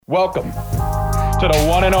Welcome to the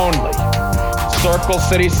one and only Circle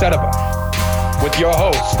City Cinema with your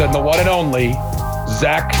host and the one and only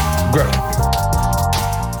Zach Griffith.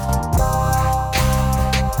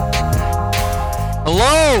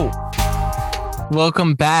 Hello!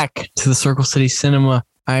 Welcome back to the Circle City Cinema.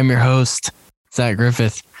 I am your host, Zach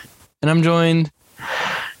Griffith, and I'm joined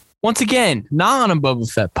once again, not on a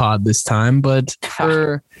Boba Fett pod this time, but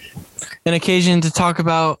for an occasion to talk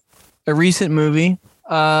about a recent movie,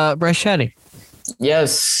 Bryce Shadday.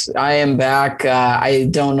 Yes, I am back. I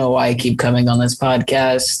don't know why I keep coming on this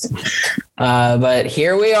podcast, but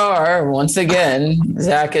here we are once again.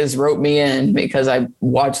 Zach has wrote me in because I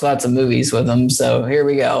watch lots of movies with him. So here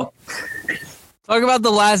we go. Talk about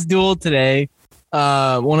The Last Duel today.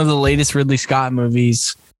 One of the latest Ridley Scott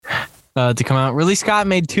movies to come out. Ridley Scott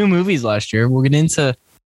made 2 movies last year. We're gonna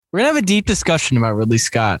have a deep discussion about Ridley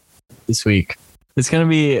Scott this week. It's gonna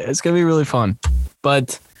be really fun.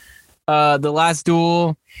 But The Last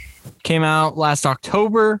Duel came out last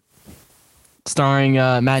October, starring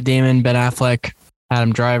Matt Damon, Ben Affleck,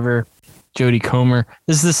 Adam Driver, Jodie Comer.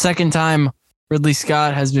 This is the second time Ridley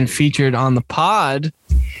Scott has been featured on the pod.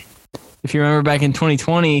 If you remember back in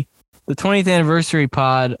 2020, the 20th anniversary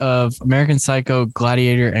pod of American Psycho,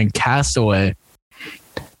 Gladiator, and Castaway,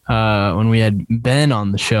 when we had Ben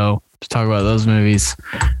on the show to talk about those movies.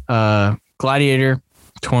 Gladiator,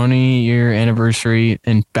 20-year anniversary,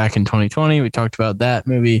 and back in 2020, we talked about that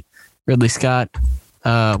movie. Ridley Scott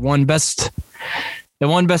won Best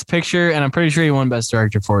Picture, and I'm pretty sure he won Best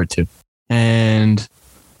Director for it too. And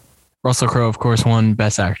Russell Crowe, of course, won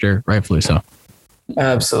Best Actor, rightfully so.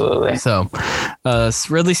 Absolutely. So,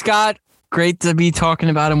 Ridley Scott, great to be talking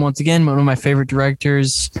about him once again. One of my favorite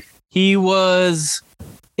directors. He was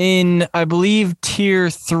in, I believe, tier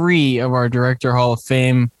 3 of our Director Hall of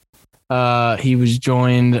Fame. He was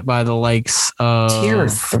joined by the likes of tier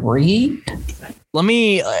 3. Let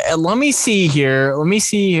me see here.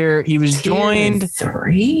 He was tier joined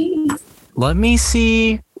 3. Let me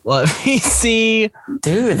see.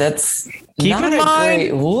 Dude, that's keep not in a mind.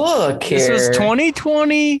 great look here. This was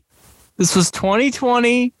 2020. This was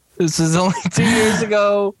only 2 years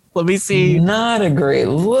ago. Let me see. Not a great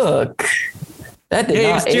look. That did He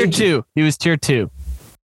not was tier age. 2. He was tier 2.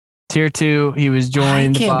 Tier 2. He was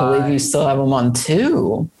joined. I can't believe you still have him on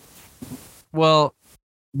 2. Well,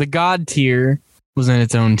 the God tier was in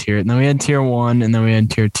its own tier. And then we had tier 1, and then we had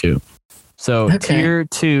tier 2. So tier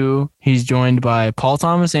 2, he's joined by Paul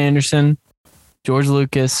Thomas Anderson, George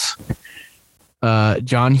Lucas,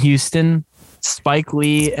 John Huston, Spike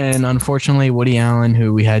Lee, and unfortunately Woody Allen,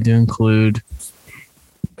 who we had to include.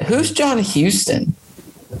 Who's John Huston?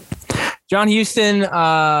 John Huston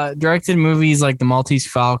directed movies like The Maltese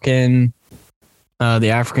Falcon, The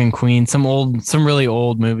African Queen, some really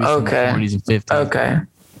old movies from the 40s and 50s. Okay.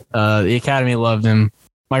 The Academy loved him.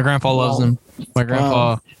 My grandpa loves him. My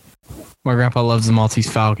grandpa loves The Maltese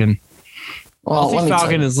Falcon. Maltese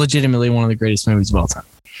Falcon is legitimately one of the greatest movies of all time.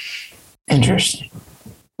 Interesting.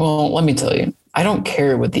 Well, let me tell you, I don't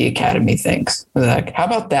care what the Academy thinks. Like, how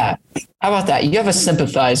about that? You have a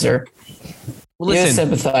sympathizer. Well, listen, you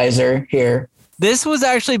have a sympathizer here. This was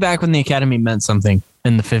actually back when the Academy meant something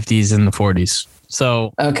in the 50s and the 40s.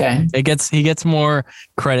 So okay, he gets more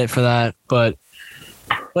credit for that. But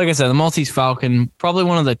like I said, The Maltese Falcon, probably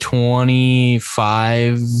one of the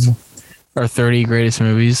 25 or 30 greatest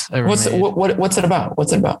movies ever made. What's it about?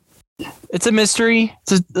 It's a mystery.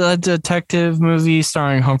 It's a detective movie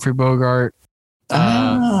starring Humphrey Bogart.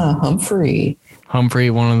 Humphrey,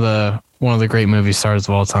 one of the great movie stars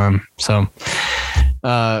of all time. So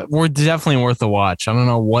we're definitely worth a watch. I don't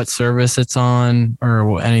know what service it's on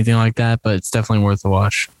or anything like that, but it's definitely worth a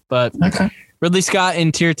watch. But Ridley Scott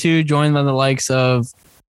in tier 2, joined by the likes of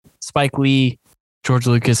Spike Lee, George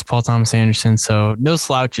Lucas, Paul Thomas Anderson. So no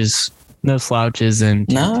slouches. And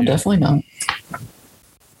no, definitely not.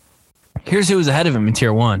 Here's who was ahead of him in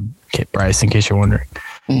tier 1. Okay, Bryce, in case you're wondering.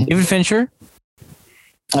 David Fincher.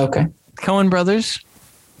 Okay. Coen Brothers.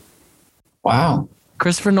 Wow.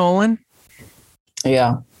 Christopher Nolan.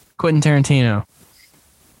 Yeah. Quentin Tarantino.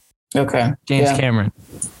 Okay. James Cameron.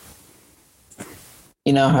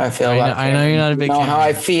 You know how I feel about Cameron. I know you're not a big fan. How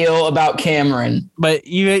I feel about Cameron. But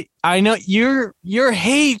I know your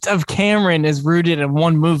hate of Cameron is rooted in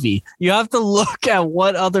one movie. You have to look at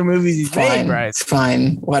what other movies he's made, Bryce.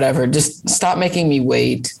 Fine. Whatever. Just stop making me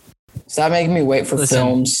wait. Stop making me wait for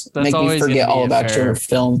films. Make me forget all about your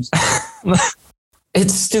films.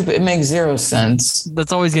 It's stupid. It makes zero sense.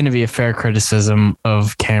 That's always going to be a fair criticism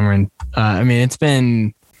of Cameron. I mean,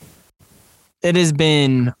 it has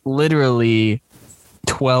been literally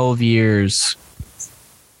 12 years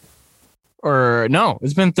Or no,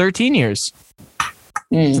 it's been 13 years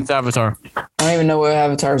since Avatar. I don't even know what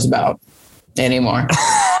Avatar's about anymore.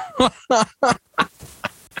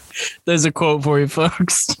 There's a quote for you,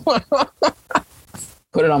 folks.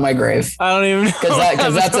 Put it on my grave. I don't even know.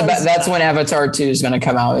 Because that's when Avatar 2 is going to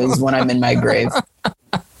come out, is when I'm in my grave.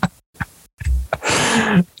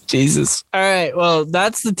 Jesus. All right. Well,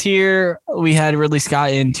 that's the tier we had Ridley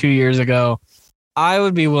Scott in 2 years ago. I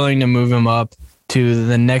would be willing to move him up to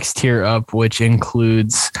the next tier up, which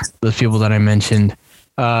includes the people that I mentioned.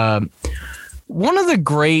 One of the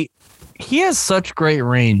great, he has such great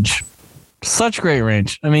range. Such great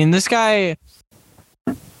range. I mean, this guy,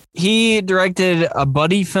 he directed a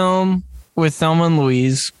buddy film with Thelma and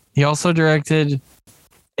Louise. He also directed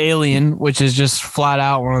Alien, which is just flat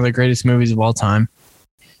out one of the greatest movies of all time.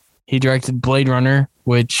 He directed Blade Runner,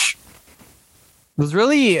 which was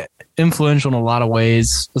really influential in a lot of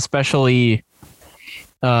ways, especially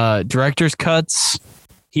director's cuts.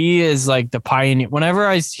 He is like the pioneer. Whenever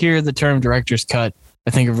I hear the term director's cut,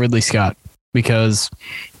 I think of Ridley Scott because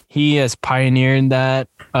he has pioneered that.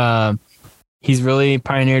 He's really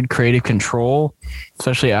pioneered creative control,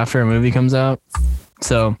 especially after a movie comes out.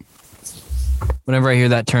 So whenever I hear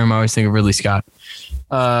that term, I always think of Ridley Scott.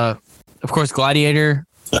 Of course, Gladiator,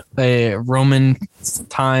 a Roman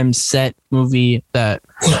time set movie that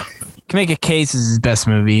can make a case is his best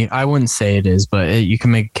movie. I wouldn't say it is, but you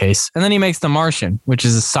can make a case. And then he makes The Martian, which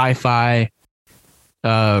is a sci-fi,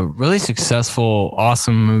 really successful,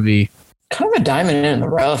 awesome movie. Kind of a diamond in the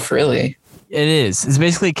rough, really. It is. It's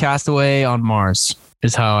basically Castaway on Mars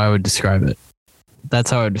is how I would describe it.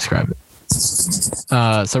 That's how I would describe it.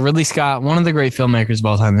 So Ridley Scott, one of the great filmmakers of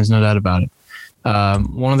all time. There's no doubt about it.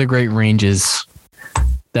 One of the great ranges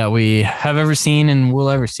that we have ever seen and will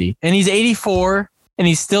ever see. And he's 84 and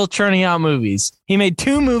he's still churning out movies. He made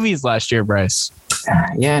 2 movies last year, Bryce.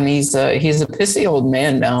 Yeah, and he's a pissy old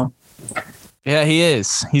man now. Yeah, he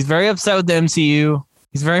is. He's very upset with the MCU.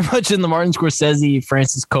 He's very much in the Martin Scorsese,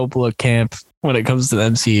 Francis Coppola camp when it comes to the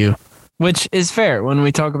MCU, which is fair when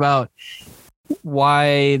we talk about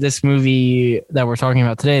why this movie that we're talking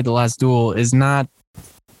about today, The Last Duel, is not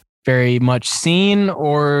very much seen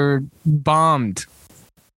or bombed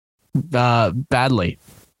badly,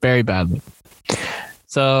 very badly.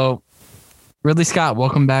 So, Ridley Scott,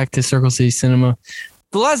 welcome back to Circle City Cinema.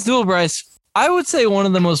 The Last Duel, Bryce, I would say one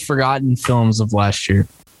of the most forgotten films of last year.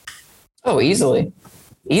 Oh, easily.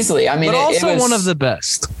 I mean, but also it was one of the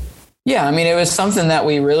best. Yeah, I mean, it was something that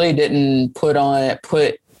we really didn't put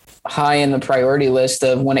high in the priority list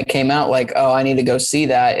of when it came out. Like, oh, I need to go see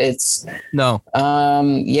that. It's no.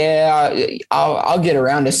 Yeah, I'll get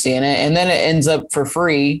around to seeing it, and then it ends up for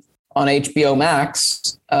free on HBO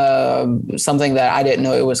Max. Something that I didn't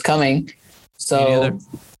know it was coming. So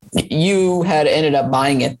you had ended up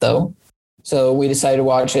buying it though. So we decided to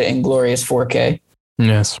watch it in glorious 4K.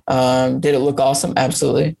 Yes. Did it look awesome?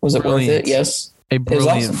 Absolutely. Was it worth it? Yes. A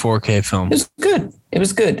brilliant awesome. 4K film. It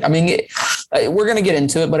was good. I mean, we're going to get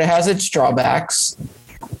into it, but it has its drawbacks.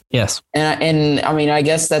 Yes. And I mean, I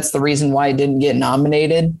guess that's the reason why it didn't get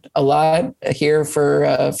nominated a lot here for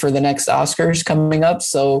the next Oscars coming up.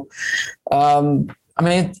 So, I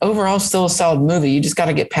mean, overall, still a solid movie. You just got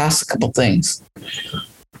to get past a couple things.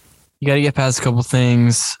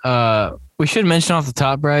 We should mention off the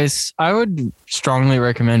top, Bryce, I would strongly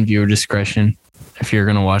recommend viewer discretion if you're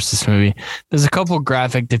going to watch this movie. There's a couple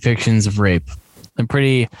graphic depictions of rape. I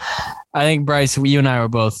think, Bryce, you and I were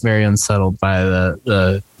both very unsettled by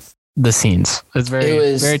the scenes. Very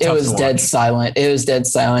tough. It was dead silent. It was dead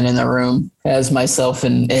silent in the room as myself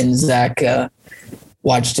and Zach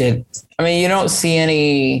watched it. I mean, you don't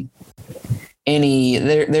see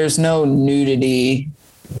there's no nudity.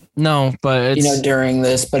 No, but it's, during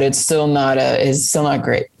this, but it's still not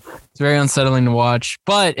great. It's very unsettling to watch,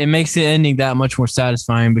 but it makes the ending that much more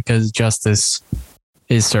satisfying because justice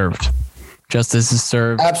is served.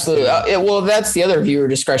 Absolutely. Well, that's the other viewer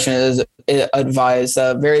discretion is advised.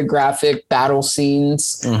 Very graphic battle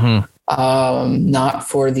scenes. Mm-hmm. Not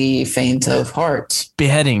for the faint of heart.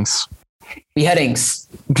 Beheadings.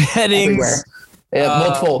 Everywhere.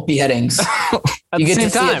 Multiple beheadings. You get to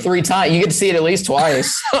see it 3 times. You get to see it at least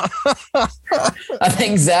twice. I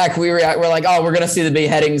think Zach, we're like, oh, we're gonna see the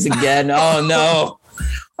beheadings again. Oh no.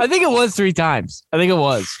 I think it was 3 times. It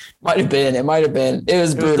Might have been. It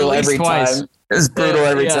was brutal every time. It was brutal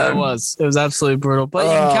every time. It was absolutely brutal. But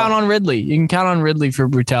you can count on Ridley. You can count on Ridley for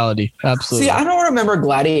brutality. Absolutely. See, I don't remember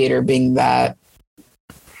Gladiator being that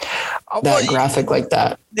graphic like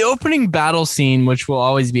that. The opening battle scene, which will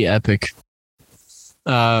always be epic.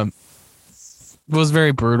 was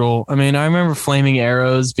very brutal. I mean, I remember flaming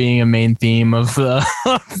arrows being a main theme of the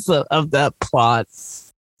of that plot.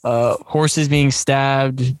 Horses being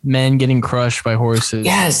stabbed, men getting crushed by horses.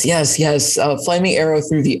 Yes. Flaming arrow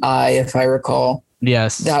through the eye, if I recall.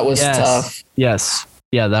 Yes. That was tough. Yes.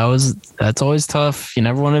 Yeah, that's always tough. You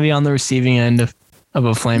never want to be on the receiving end of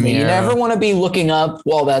a flaming arrow. You never want to be looking up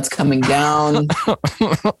while that's coming down.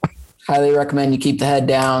 Highly recommend you keep the head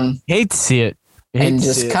down. Hate to see it. And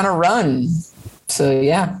just kind of run. So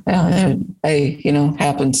yeah, hey,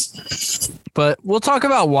 happens. But we'll talk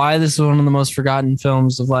about why this is one of the most forgotten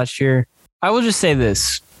films of last year. I will just say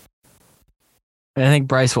this. And I think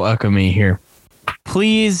Bryce will echo me here.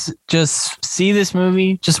 Please just see this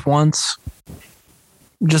movie just once.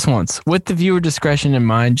 Just once. With the viewer discretion in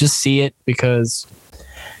mind, just see it because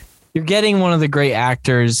you're getting one of the great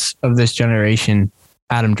actors of this generation,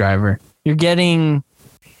 Adam Driver. You're getting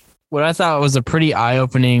what I thought was a pretty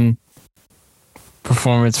eye-opening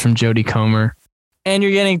performance from Jodie Comer. And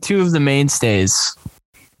you're getting two of the mainstays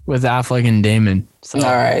with Affleck and Damon. So.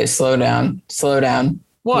 All right, slow down.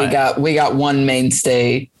 What? We got one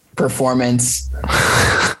mainstay performance.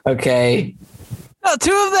 Okay. No,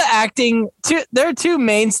 there are two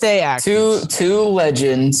mainstay actors. Two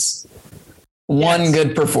legends. One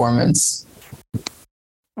good performance.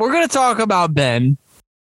 We're gonna talk about Ben.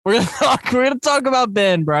 We're gonna talk about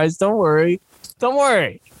Ben, Bryce. Don't worry.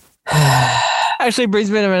 Actually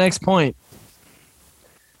brings me to my next point.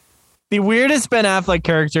 The weirdest Ben Affleck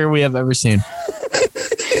character we have ever seen.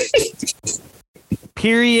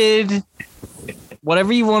 Period.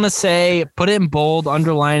 Whatever you want to say, put it in bold,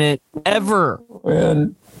 underline it. Ever.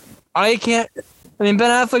 Man. Ben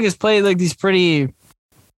Affleck has played like these pretty,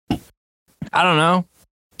 I don't know.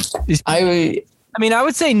 I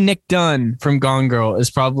would say Nick Dunn from Gone Girl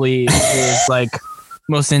is probably his like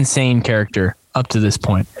most insane character up to this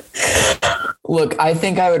point. Look, I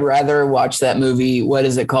think I would rather watch that movie. What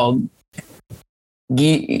is it called?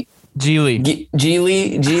 Geely.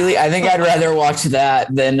 I think I'd rather watch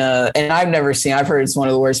that than and I've heard it's one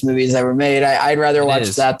of the worst movies ever made. I'd rather watch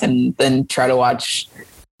that than try to watch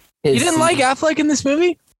his. You didn't like Affleck in this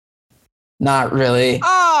movie? Not really.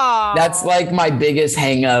 Oh. That's like my biggest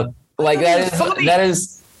hang up. Like that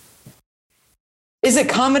is it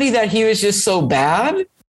comedy that he was just so bad?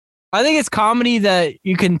 I think it's comedy that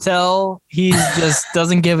you can tell he just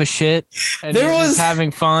doesn't give a shit and he's just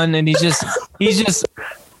having fun and he's just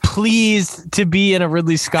pleased to be in a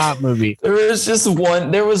Ridley Scott movie. There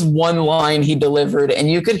was one line he delivered and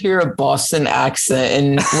you could hear a Boston accent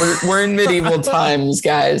and we're in medieval times,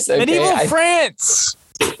 guys. Okay?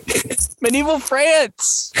 Medieval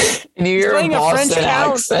France. And you hear a Boston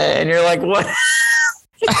accent and you're like, what?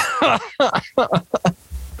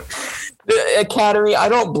 The Academy, I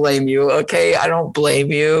don't blame you. Okay, I don't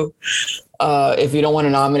blame you. If you don't want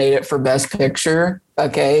to nominate it for Best Picture,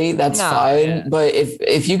 okay, that's fine. Man. But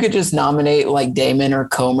if you could just nominate like Damon or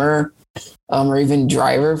Comer, or even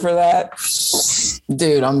Driver for that,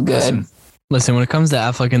 dude, I'm good. Listen, when it comes to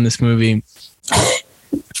Affleck in this movie,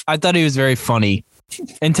 I thought he was very funny,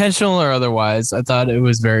 intentional or otherwise. I thought it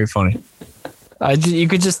was very funny. You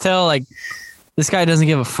could just tell like this guy doesn't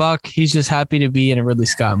give a fuck. He's just happy to be in a Ridley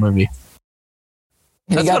Scott movie.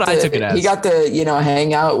 That's what I took it as. He got to,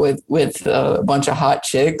 hang out with a bunch of hot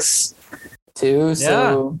chicks too.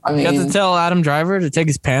 So, yeah. You got to tell Adam Driver to take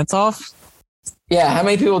his pants off. Yeah. How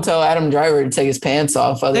many people tell Adam Driver to take his pants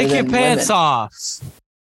off? Take your pants off.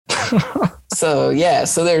 So, yeah.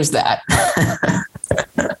 So there's that.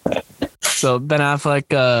 So Ben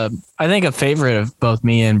Affleck, I think a favorite of both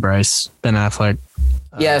me and Bryce, Ben Affleck.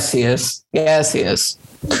 Yes, he is.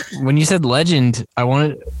 When you said legend, I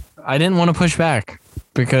didn't want to push back.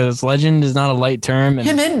 Because legend is not a light term.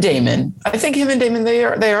 Him and Damon. I think him and Damon, they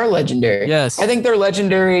are legendary. Yes. I think they're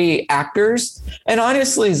legendary actors. And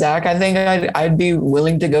honestly, Zach, I think I'd be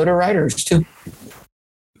willing to go to writers too.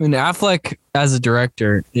 I mean, Affleck as a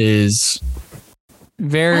director is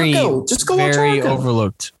very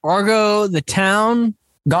overlooked. Argo, The Town.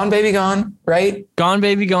 Gone Baby Gone, right? Gone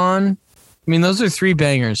Baby Gone. I mean, those are three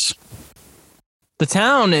bangers. The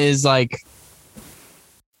Town is like,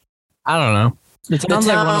 I don't know. It sounds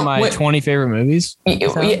like one of my 20 favorite movies.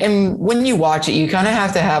 And when you watch it, you kind of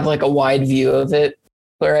have to have like a wide view of it,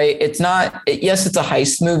 right? It's a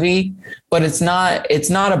heist movie, but it's not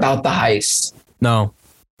about the heist. No,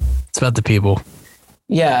 it's about the people.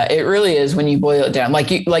 Yeah, it really is when you boil it down.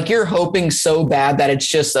 Like you're hoping so bad that it's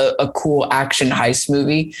just a cool action heist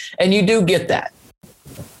movie. And you do get that.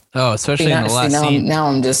 Oh, especially in the last scene. Now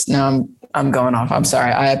I'm I'm going off. I'm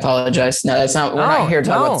sorry. I apologize. No, that's not. We're not here to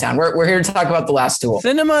talk about the town. We're here to talk about The Last Duel.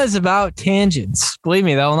 Cinema is about tangents. Believe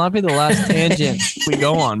me, that will not be the last tangent we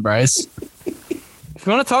go on, Bryce. If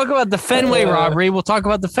you want to talk about the Fenway robbery, we'll talk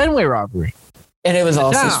about the Fenway robbery. And it was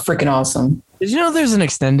awesome. It's freaking awesome. Did you know there's an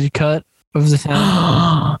extended cut of the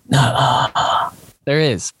town? There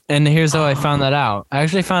is. And here's how I found that out. I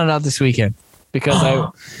actually found it out this weekend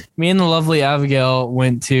because me and the lovely Abigail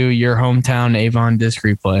went to your hometown Avon Disc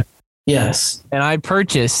Replay. Yes. And I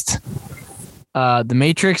purchased The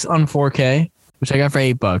Matrix on 4K, which I got for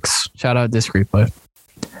 $8. Shout out Disc Replay.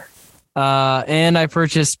 And I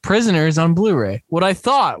purchased Prisoners on Blu-ray. What I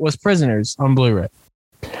thought was Prisoners on Blu-ray.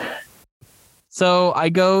 So I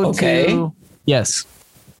go to... Yes.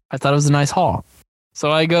 I thought it was a nice haul.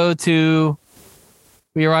 So I go to...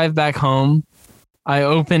 We arrive back home. I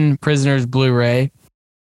open Prisoners Blu-ray,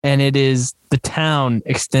 and it is the Town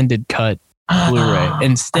extended cut Blu-ray.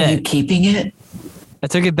 Instead, are you keeping it? I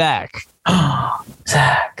took it back.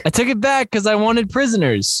 Zach, I took it back because I wanted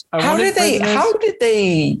Prisoners. How did they?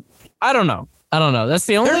 I don't know. That's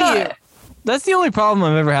the only problem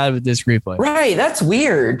I've ever had with this replay. Right. That's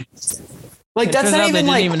weird. Like that's not even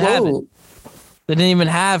like quote. They didn't even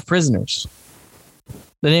have Prisoners.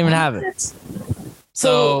 They didn't even have it.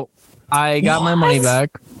 So I got my money back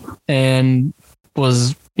and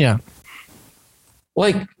was,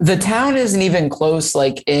 Like the Town isn't even close,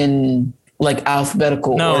 like in like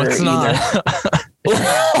alphabetical order. No, it's not.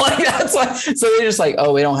 Like that's why. So they're just like,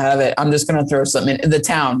 oh, we don't have it. I'm just gonna throw something in The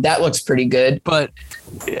Town. That looks pretty good. But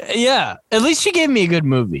yeah, at least she gave me a good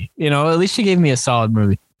movie. At least she gave me a solid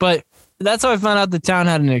movie. But that's how I found out The Town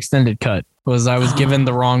had an extended cut. Was I was given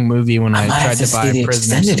the wrong movie when I tried to buy the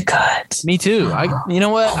Prisoners. Extended cut. Me too. You know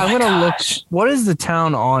what? I'm gonna look. What is The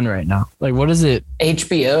Town on right now? Like, what is it?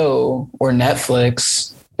 HBO or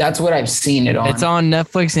Netflix. That's what I've seen it on. It's on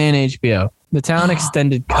Netflix and HBO. The Town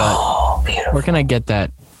extended cut. Oh, beautiful. Where can I get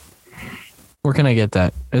that?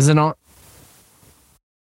 Is it on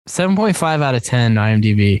 7.5 out of 10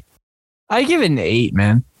 IMDb? I give it an 8,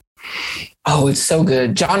 man. Oh, it's so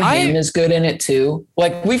good. John Hamm is good in it too.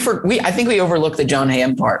 Like I think we overlooked the John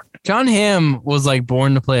Hamm part. John Hamm was like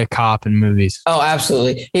born to play a cop in movies. Oh,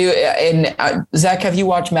 absolutely. Zach, have you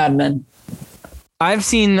watched Mad Men? I've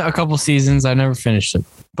seen a couple seasons. I never finished it,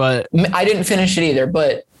 but I didn't finish it either.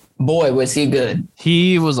 But boy, was he good.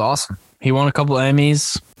 He was awesome. He won a couple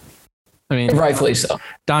Emmys. I mean, rightfully so.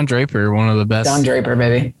 Don Draper, one of the best. Don Draper,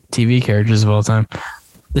 baby. TV characters of all time.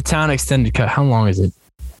 The Town extended cut. How long is it?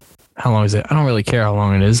 I don't really care how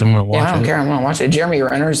long it is. I'm going to watch it. I don't care. I'm going to watch it. Jeremy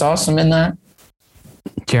Renner's awesome in that.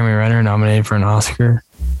 Jeremy Renner nominated for an Oscar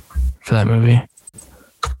for that movie.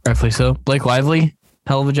 Rightfully so. Blake Lively,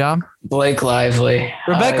 hell of a job. Blake Lively.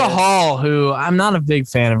 Rebecca Hall, who I'm not a big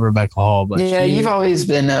fan of Rebecca Hall, but yeah, you've always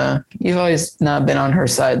not been on her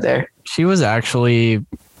side there. She was actually,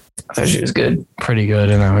 I thought she was good. Pretty good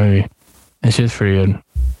in that movie. And she was pretty good.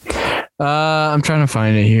 I'm trying to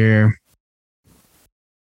find it here.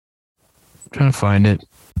 Trying to find it.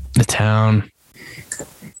 The Town.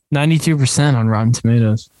 92% on Rotten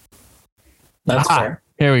Tomatoes. That's fair.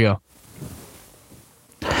 Here we go.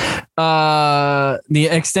 The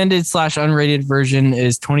extended / unrated version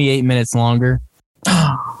is 28 minutes longer.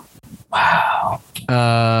 Wow.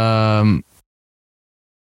 An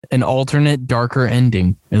alternate darker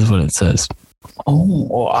ending is what it says. Oh,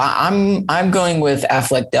 well, I'm going with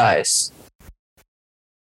Affleck dies.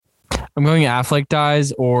 I'm going Affleck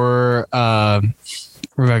dies or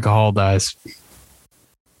Rebecca Hall dies.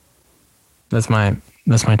 That's my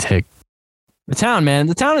take. The Town, man.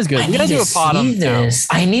 The Town is good. We gotta do a pod on this.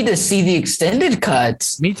 I need to see the extended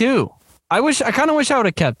cut. Me too. I kind of wish I would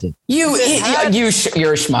have kept it. You're a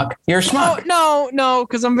schmuck. You're a schmuck. No,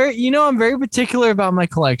 because I'm very particular about my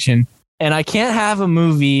collection, and I can't have a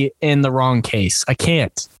movie in the wrong case. I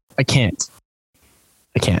can't do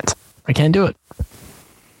it.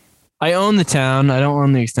 I own The Town. I don't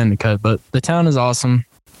own the extended cut, but The Town is awesome.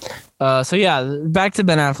 So yeah, back to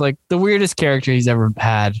Ben Affleck, the weirdest character he's ever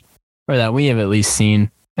had, or that we have at least seen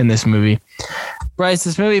in this movie. Bryce,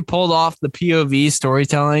 this movie pulled off the POV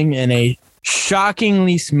storytelling in a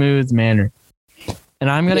shockingly smooth manner. And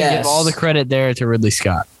I'm going to give all the credit there to Ridley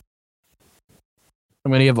Scott.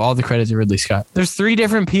 There's 3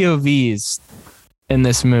 different POVs in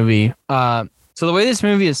this movie. So the way this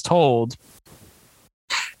movie is told,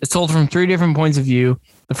 it's told from 3 different points of view.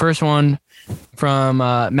 The first one from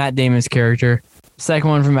Matt Damon's character, the second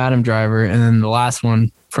one from Adam Driver, and then the last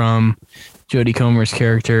one from Jodie Comer's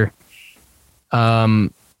character.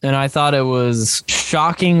 And I thought it was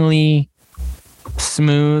shockingly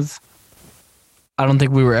smooth. I don't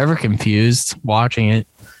think we were ever confused watching it.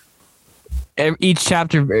 each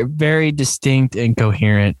chapter very distinct and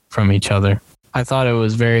coherent from each other. I thought it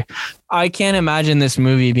was I can't imagine this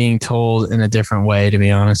movie being told in a different way, to be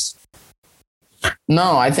honest.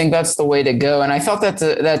 No, I think that's the way to go. And I thought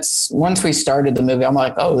that's once we started the movie, I'm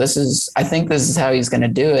like, oh, I think this is how he's going to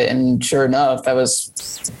do it. And sure enough, that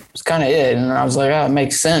was kind of it. And I was like, oh, it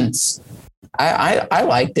makes sense. I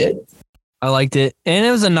liked it. I liked it. And it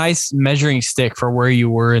was a nice measuring stick for where you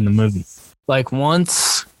were in the movie. Like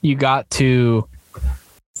once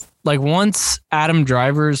Adam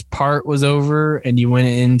Driver's part was over and you went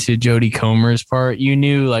into Jodie Comer's part, you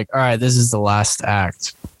knew like, all right, this is the last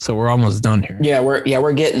act. So we're almost done here. Yeah,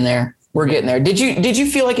 we're getting there. We're getting there. Did you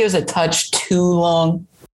feel like it was a touch too long?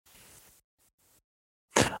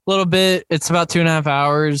 A little bit. It's about 2.5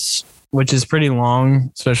 hours, which is pretty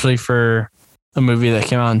long, especially for a movie that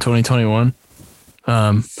came out in 2021.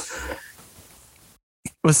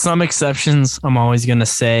 With some exceptions, I'm always gonna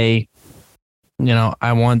say,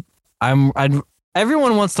 everyone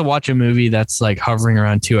wants to watch a movie that's like hovering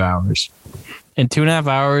around 2 hours, and 2.5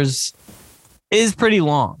 hours is pretty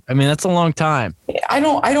long. I mean, that's a long time. I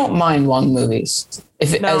don't mind long movies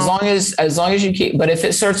as long as you keep. But if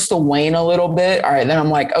it starts to wane a little bit, all right, then I'm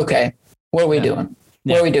like, okay, what are we doing?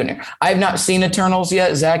 Yeah. What are we doing here? I have not seen Eternals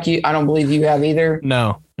yet, Zach. I don't believe you have either.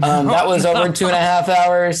 No. That was over 2.5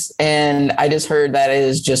 hours, and I just heard that it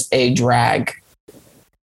is just a drag.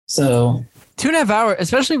 So 2.5 hours,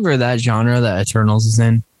 especially for that genre that Eternals is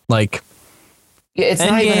in, like. Yeah, it's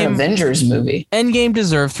not even an Avengers movie. Endgame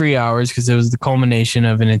deserved 3 hours because it was the culmination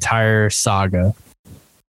of an entire saga.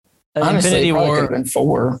 Honestly, Infinity War could have been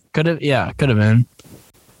 4. Could have been.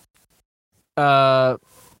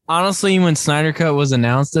 Honestly, when Snyder Cut was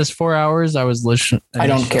announced as 4 hours, I was I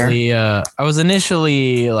don't care. I was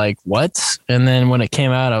initially like, what? And then when it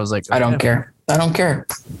came out, I was like, okay. I don't care.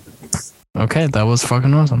 Okay, that was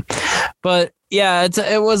fucking awesome. But yeah,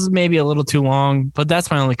 it was maybe a little too long, but that's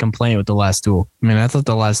my only complaint with The Last Duel. I mean, I thought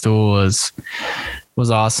The Last Duel was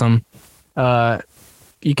awesome.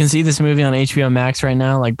 You can see this movie on HBO Max right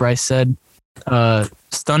now, like Bryce said.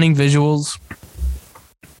 Stunning visuals.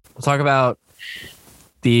 We'll talk about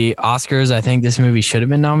the Oscars. I think this movie should have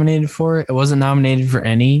been nominated for. It wasn't nominated for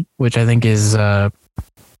any, which I think is, quite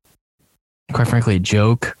frankly, a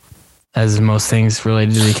joke, as most things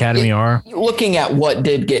related to the Academy are. Looking at what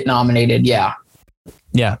did get nominated, yeah.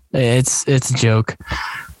 Yeah, it's a joke.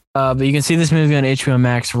 But you can see this movie on HBO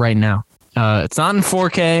Max right now. It's not in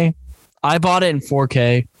 4K. I bought it in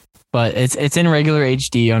 4K, but it's in regular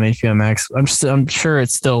HD on HBO Max. I'm sure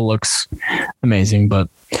it still looks amazing, but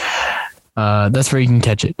that's where you can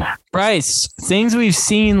catch it. Bryce, things we've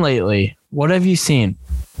seen lately. What have you seen?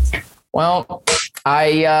 Well,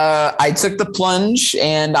 I took the plunge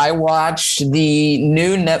and I watched the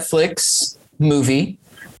new Netflix movie,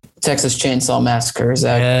 Texas Chainsaw Massacre.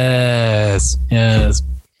 Yes.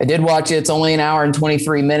 I did watch it. It's only an hour and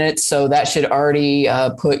 23 minutes, so that should already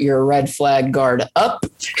put your red flag guard up,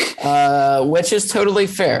 which is totally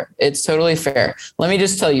fair. It's totally fair. Let me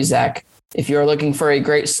just tell you, Zach, if you're looking for a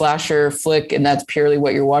great slasher flick and that's purely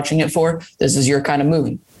what you're watching it for, this is your kind of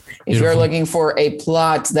movie. If you're looking for a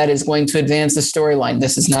plot that is going to advance the storyline,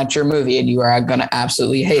 this is not your movie and you are going to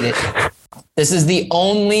absolutely hate it. This is the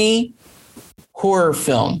only horror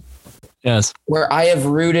film where I have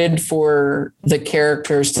rooted for the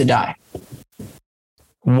characters to die.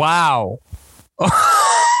 Wow.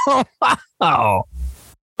 Wow.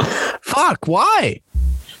 Fuck, why?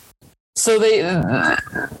 So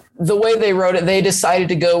the way they wrote it, they decided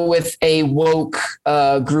to go with a woke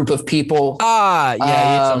group of people. Yeah,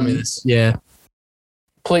 you told me this. Yeah.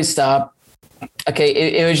 Please stop. Okay,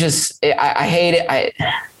 it was just, I hate it.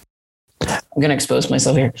 I'm going to expose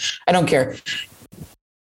myself here. I don't care.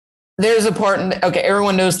 There's a part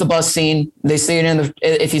everyone knows the bus scene. They see it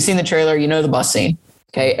if you've seen the trailer, you know the bus scene.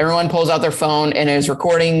 Okay, everyone pulls out their phone and is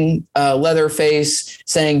recording Leatherface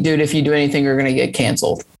saying, dude, if you do anything, you're going to get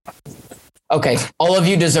canceled. Okay, all of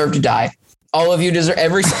you deserve to die. All of you deserve,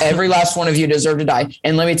 every last one of you deserve to die.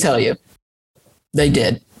 And let me tell you, they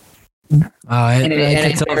did. I can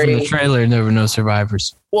tell from the trailer there were no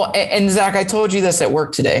survivors. Well, and Zach, I told you this at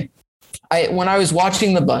work today. When I was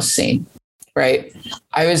watching the bus scene, right,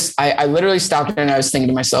 I literally stopped and I was thinking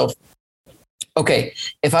to myself, okay,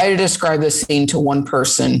 if I had to describe this scene to one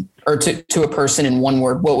person or to a person in one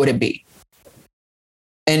word, what would it be?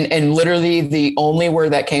 And literally the only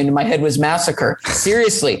word that came to my head was massacre.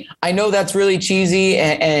 Seriously, I know that's really cheesy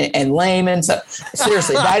and lame and stuff.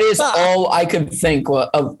 Seriously, that is all I could think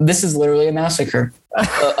of. This is literally a massacre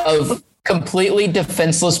of completely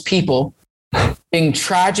defenseless people being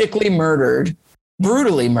tragically murdered,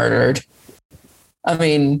 brutally murdered, I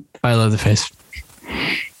mean, I love the face.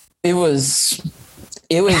 it was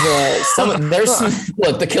there's some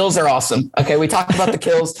look, the kills are awesome. Okay, we talked about the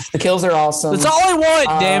kills. The kills are awesome. That's all I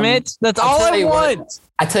want, damn it. That's all I want.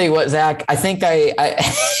 I tell you what, Zach, I think I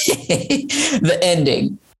the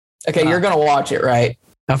ending. Okay, you're gonna watch it, right?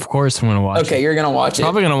 Of course I'm gonna watch it. Okay, you're gonna watch it.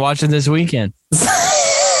 Probably gonna watch it this weekend.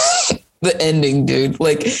 The ending, dude.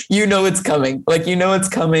 Like, it's coming. It's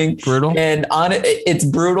coming. Brutal. And on it, it's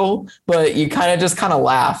brutal, but you kind of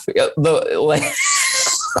laugh.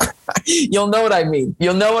 You'll know what I mean.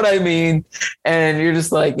 And you're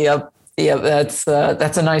just like, yep, that's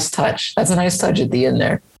a nice touch. That's a nice touch at the end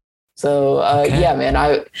there. So yeah,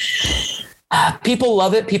 man, people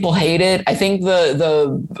love it. People hate it. I think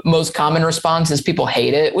the most common response is people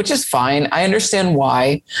hate it, which is fine. I understand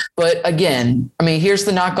why. But again, I mean, here's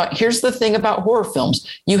the thing about horror films.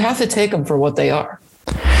 You have to take them for what they are.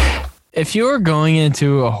 If you're going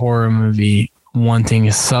into a horror movie wanting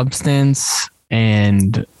a substance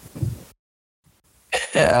and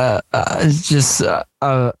just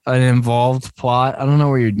an involved plot, I don't know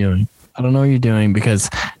what you're doing. Because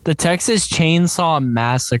the Texas Chainsaw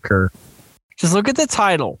Massacre, just look at the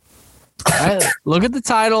title. Right? Look at the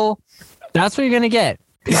title. That's what you're going to get.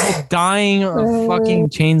 People dying of fucking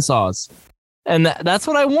chainsaws. And that's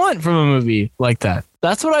what I want from a movie like that.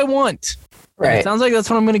 That's what I want. Right. It sounds like that's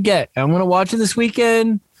what I'm going to get. I'm going to watch it this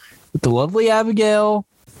weekend with the lovely Abigail,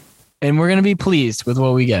 and we're going to be pleased with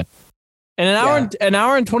what we get. And an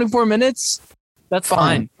hour and 24 minutes, that's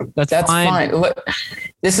fine. That's fine. Look,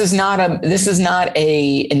 this is not an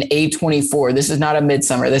A24. This is not a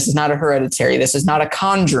Midsummer. This is not a Hereditary. This is not a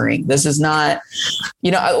Conjuring. This is not,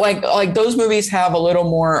 like those movies have a little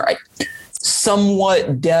more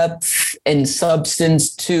somewhat depth and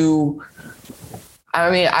substance to. I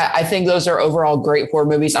mean, I think those are overall great horror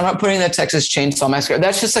movies. I'm not putting the Texas Chainsaw Massacre.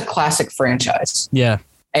 That's just a classic franchise. Yeah.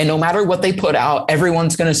 And no matter what they put out,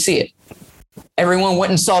 everyone's going to see it. Everyone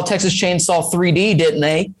went and saw Texas Chainsaw 3D, didn't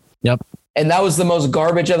they? Yep. And that was the most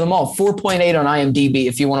garbage of them all. 4.8 on IMDb,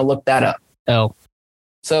 if you want to look that up. Oh.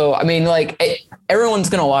 So, I mean, everyone's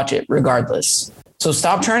going to watch it regardless. So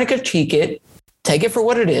stop trying to critique it. Take it for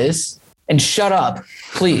what it is and shut up,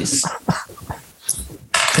 please.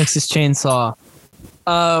 Texas Chainsaw.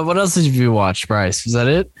 What else did you watch, Bryce? Was that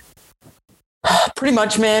it? Pretty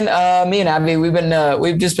much, man. Me and Abby,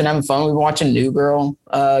 we've just been having fun. We've been watching New Girl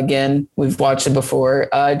again. We've watched it before.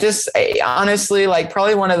 Honestly,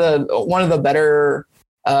 probably one of the better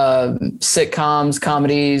sitcoms,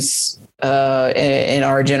 comedies in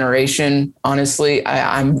our generation. Honestly,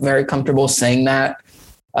 I'm very comfortable saying that.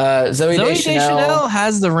 Zooey Deschanel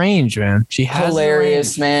has the range, man. She has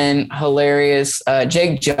hilarious, man. Hilarious.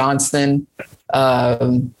 Jake Johnson.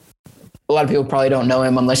 A lot of people probably don't know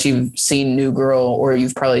him unless you've seen New Girl or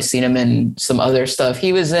you've probably seen him in some other stuff.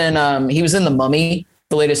 He was in The Mummy,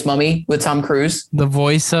 the latest Mummy with Tom Cruise. The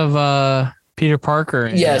voice of Peter Parker.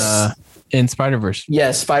 In Spider-Verse.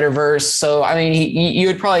 Yes, Spider-Verse. So, I mean, you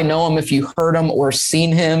would probably know him if you heard him or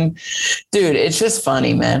seen him. Dude, it's just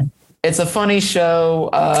funny, man. It's a funny show.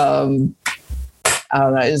 I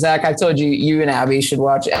don't know. Zach, I told you and Abby should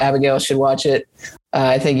watch it. Abigail should watch it.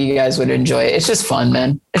 I think you guys would enjoy it. It's just fun,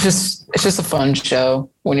 man. It's just a fun show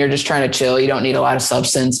when you're just trying to chill. You don't need a lot of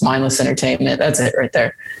substance, mindless entertainment. That's it right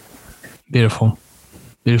there. Beautiful.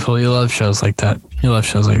 Beautiful. You love shows like that. I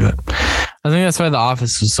think that's why The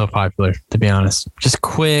Office was so popular, to be honest. Just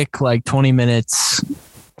quick, 20 minutes,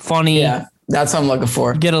 funny. Yeah, that's what I'm looking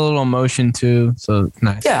for. Get a little emotion too. So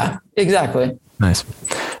nice. Yeah, exactly. Nice.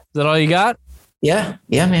 Is that all you got? Yeah,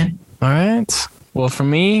 man. All right. Well, for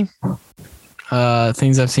me,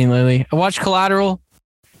 things I've seen lately. I watched Collateral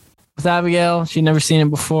with Abigail. She'd never seen it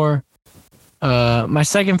before. My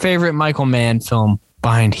second favorite Michael Mann film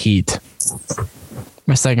behind Heat.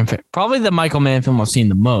 My second favorite. Probably the Michael Mann film I've seen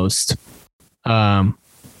the most.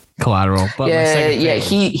 Collateral. But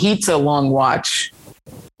Heat's a long watch.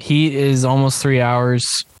 Heat is almost 3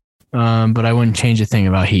 hours. But I wouldn't change a thing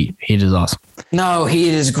about Heat. Heat is awesome. No,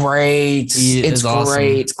 Heat is great. It's great.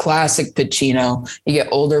 Awesome. Classic Pacino. You get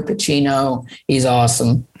older Pacino. He's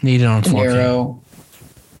awesome. Need it on 4K. Nero.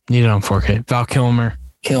 Need it on 4K. Val Kilmer.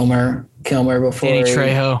 Kilmer before.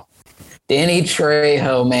 Danny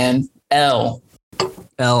Trejo, man. L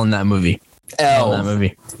in that movie. L in that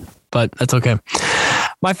movie. But that's okay.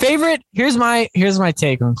 My favorite. Here's my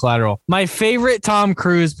take on Collateral. My favorite Tom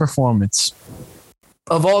Cruise performance.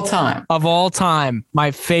 Of all time, my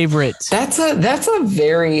favorite. That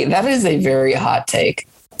is a very hot take.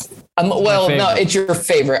 No, it's your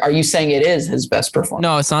favorite. Are you saying it is his best performance?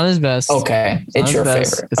 No, it's not his best. Okay, it's your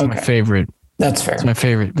favorite. It's my favorite. That's fair. It's my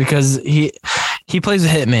favorite because he plays a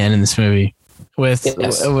hitman in this movie,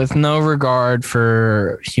 with no regard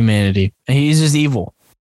for humanity. He's just evil.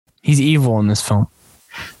 He's evil in this film.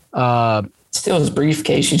 Steal his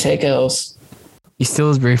briefcase, you take L's. You steal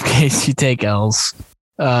his briefcase, you take L's.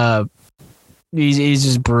 He's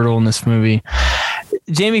just brutal in this movie.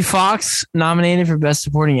 Jamie Foxx nominated for Best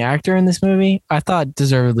Supporting Actor in this movie. I thought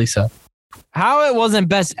deservedly so. How it wasn't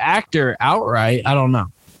Best Actor outright, I don't know.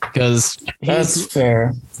 Because that's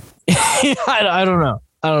fair. I don't know.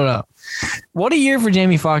 What a year for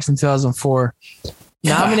Jamie Foxx in 2004.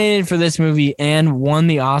 Nominated for this movie and won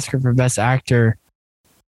the Oscar for Best Actor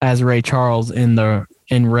as Ray Charles in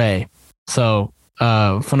Ray. So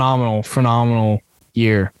phenomenal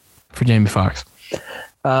year for Jamie Foxx.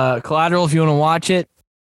 Collateral, if you want to watch it,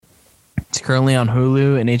 it's currently on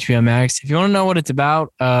Hulu and HBO Max. If you want to know what it's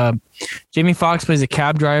about, Jamie Foxx plays a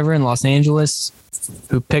cab driver in Los Angeles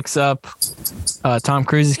who picks up Tom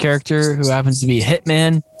Cruise's character, who happens to be a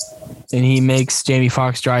hitman, and he makes Jamie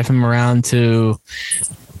Foxx drive him around to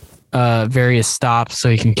various stops so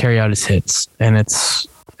he can carry out his hits. And it's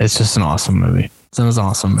just an awesome movie. It's an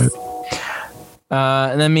awesome movie.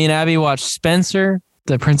 And then me and Abby watched Spencer,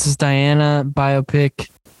 the Princess Diana biopic.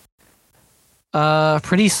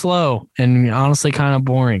 Pretty slow and honestly kind of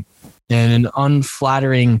boring, and an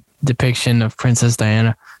unflattering depiction of Princess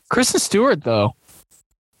Diana. Kristen Stewart, though,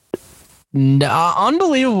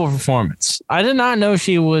 unbelievable performance. I did not know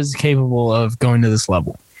she was capable of going to this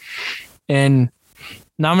level. And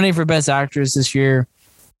nominated for Best Actress this year,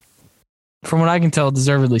 from what I can tell,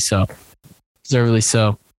 deservedly so. So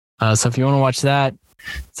if you want to watch that,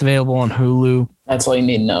 it's available on Hulu. That's all you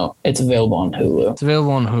need to know. It's available on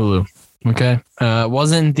Hulu. Okay.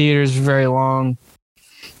 Wasn't in theaters for very long.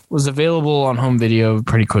 Was available on home video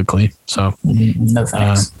pretty quickly. So no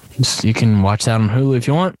thanks. You can watch that on Hulu if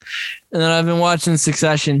you want. And then I've been watching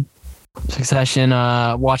Succession.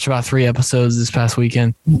 Watched about 3 episodes this past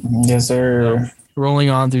weekend. Yes, sir. Rolling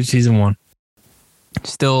on through season 1.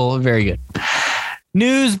 Still very good.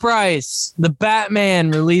 News, Bryce. The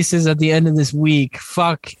Batman releases at the end of this week.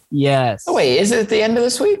 Fuck yes. Oh, wait, is it at the end of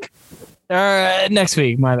this week? Next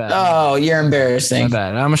week, my bad. Oh, you're embarrassing. My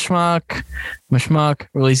bad. I'm a schmuck.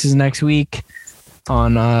 Releases next week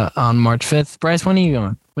on March 5th. Bryce, when are you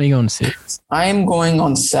going? What are you going to see? I'm going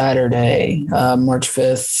on Saturday, March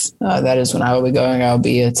 5th. That is when I will be going. I'll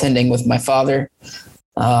be attending with my father.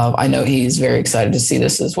 I know he's very excited to see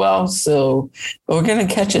this as well. So we're going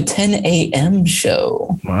to catch a 10 a.m.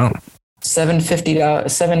 show. Wow.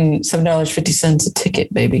 $7.50 a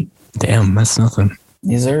ticket, baby. Damn, that's nothing.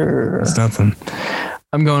 Yes, sir. That's nothing.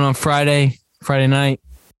 I'm going on Friday night.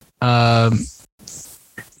 2 hours,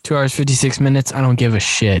 56 minutes. I don't give a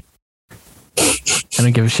shit.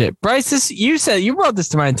 Bryce, you brought this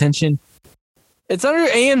to my attention. It's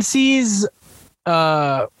under AMC's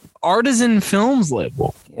Artisan Films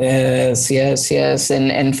label. Yes.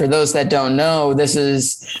 And for those that don't know,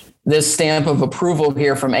 this stamp of approval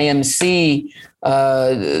here from AMC.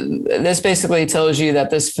 This basically tells you that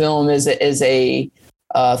this film is a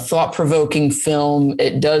thought-provoking film.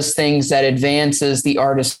 It does things that advances the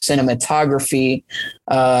artist's cinematography.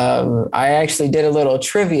 I actually did a little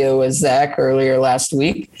trivia with Zach earlier last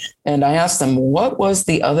week, and I asked him, what was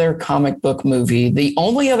the other comic book movie, the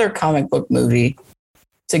only other comic book movie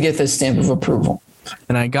to get this stamp of approval?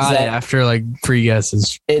 And I got it after like 3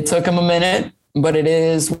 guesses. It took him a minute, but it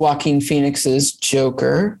is Joaquin Phoenix's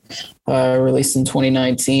Joker, released in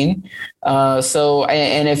 2019.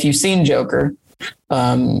 And if you've seen Joker,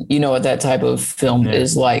 you know what that type of film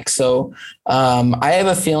is like. So I have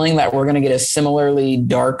a feeling that we're going to get a similarly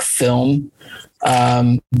dark film.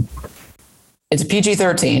 It's a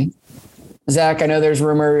PG-13. Zach, I know there's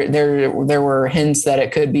rumor there were hints that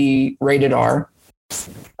it could be rated R.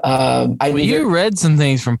 You read some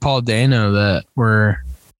things from Paul Dano that were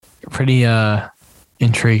pretty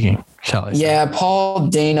intriguing, shall I say? Yeah, Paul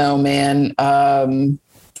Dano, man.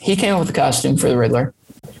 He came up with the costume for the Riddler.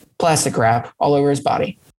 Plastic wrap all over his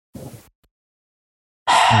body.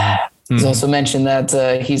 Mm-hmm. He's also mentioned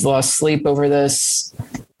that he's lost sleep over this.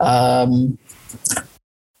 I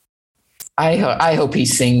hope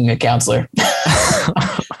he's seeing a counselor.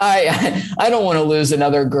 I don't want to lose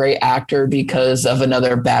another great actor because of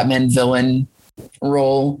another Batman villain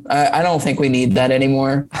role. I don't think we need that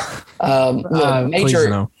anymore.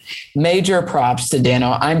 Major props to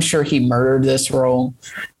Dano. I'm sure he murdered this role.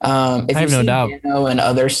 I have no doubt. Dano and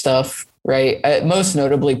other stuff, right? Most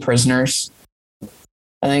notably Prisoners.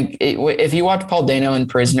 I think if you watch Paul Dano in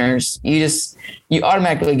Prisoners, you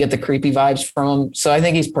automatically get the creepy vibes from him. So I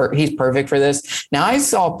think he's perfect for this. Now I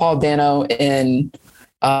saw Paul Dano in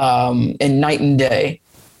Night and Day.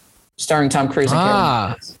 starring Tom Cruise and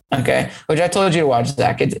Cameron Diaz. Okay, which I told you to watch,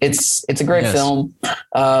 Zach. It's a great film.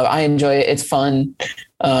 I enjoy it. It's fun.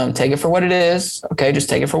 Take it for what it is. Okay, just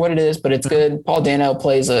take it for what it is. But it's good. Paul Dano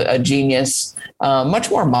plays a genius, much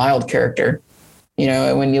more mild character. You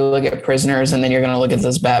know, when you look at Prisoners, and then you're going to look at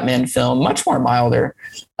this Batman film, much more milder.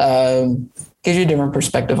 Gives you a different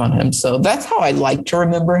perspective on him. So that's how I like to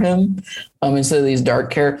remember him, instead of these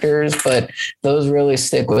dark characters. But those really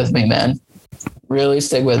stick with me, man. Really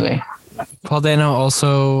stick with me. Paul Dano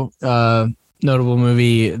also notable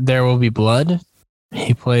movie There Will Be Blood.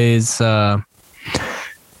 He plays the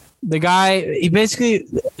guy. He basically,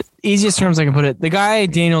 easiest terms I can put it, the guy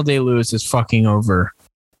Daniel Day-Lewis is fucking over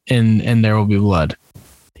in There Will Be Blood.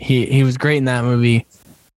 He was great in that movie.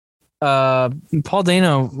 Paul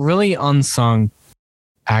Dano, really unsung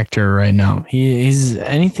actor right now. He's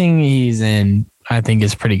anything he's in, I think,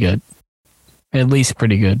 is pretty good. At least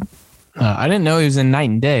pretty good. I didn't know he was in Night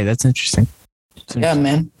and Day. That's interesting. Yeah,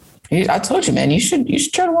 man. I told you, man. You should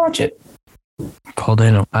try to watch it. Paul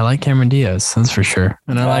Dano. I like Cameron Diaz. That's for sure.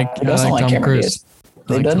 And I like Tom Cruise.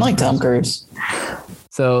 They doesn't like Tom Cruise.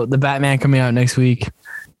 So the Batman coming out next week.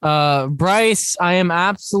 Bryce, I am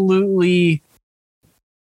absolutely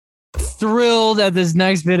thrilled at this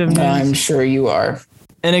next bit of news. I'm sure you are.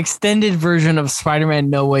 An extended version of Spider-Man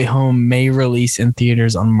No Way Home may release in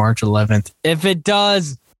theaters on March 11th. If it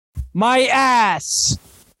does, my ass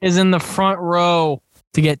is in the front row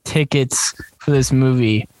to get tickets for this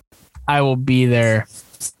movie. I will be there.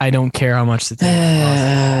 I don't care how much the ticket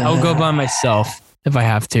costs. I'll go by myself if I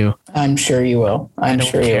have to. I'm sure you will. I'm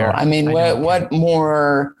sure you will. I mean, what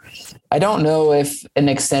more? I don't know if an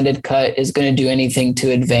extended cut is going to do anything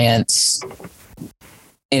to advance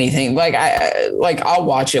anything. I'll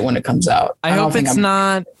watch it when it comes out. I hope it's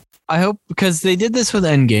not. I hope, because they did this with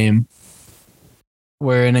Endgame,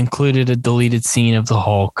 where it included a deleted scene of the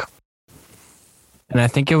Hulk. And I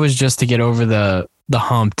think it was just to get over the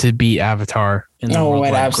hump to beat Avatar in the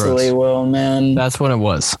worldwide it absolutely gross. will, man. That's what it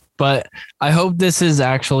was. But I hope this is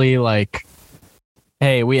actually like,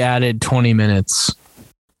 hey, we added 20 minutes.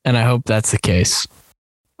 And I hope that's the case.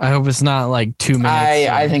 I hope it's not like 2 minutes.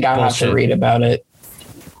 I think I'll have to read about it.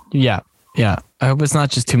 Yeah. I hope it's not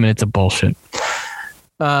just 2 minutes of bullshit.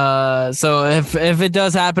 So if it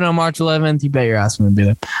does happen on March 11th, you bet your ass I'm going to be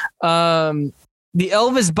there. The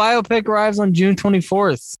Elvis biopic arrives on June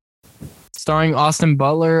 24th, starring Austin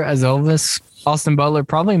Butler as Elvis. Austin Butler,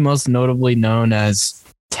 probably most notably known as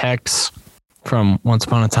Tex from Once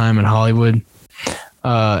Upon a Time in Hollywood.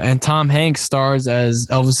 And Tom Hanks stars as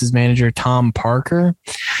Elvis's manager, Tom Parker.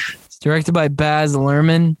 It's directed by Baz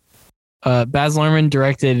Luhrmann. Baz Luhrmann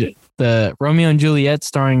directed the Romeo and Juliet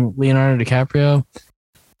starring Leonardo DiCaprio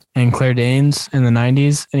and Claire Danes in the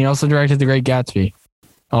 90s. And he also directed The Great Gatsby,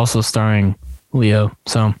 also starring Leo.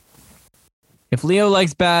 So if Leo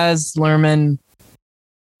likes Baz Luhrmann,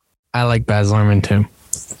 I like Baz Luhrmann too.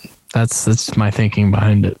 That's my thinking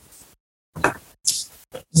behind it.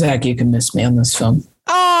 Zach, you can miss me on this film.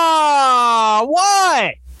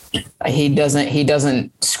 Why? He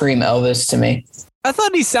doesn't scream Elvis to me. I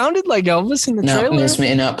thought he sounded like Elvis in the trailer. Miss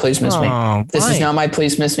me. No, please miss me. This is not my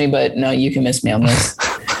please miss me, but no, you can miss me on this.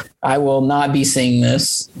 I will not be seeing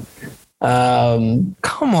this. Come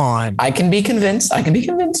on. I can be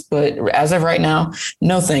convinced, but as of right now,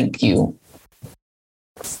 no thank you.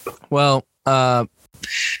 Well,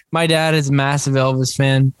 my dad is a massive Elvis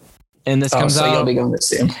fan. And this comes out. You'll be going to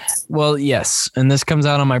see him. Well, yes. And this comes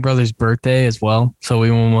out on my brother's birthday as well. So we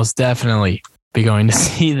will most definitely be going to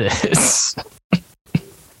see this.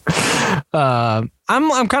 I'm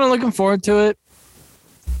kind of looking forward to it.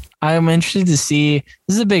 I'm interested to see.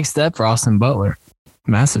 This is a big step for Austin Butler.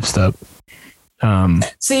 Massive step.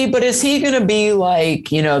 See, but is he going to be like,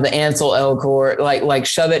 the Ansel Elgort, like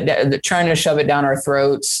shove it, trying to shove it down our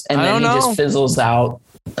throats, and then he just fizzles out?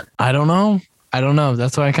 I don't know.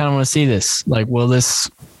 That's why I kind of want to see this. Like, will this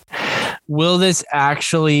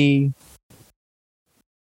actually?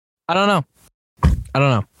 I don't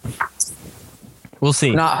know. We'll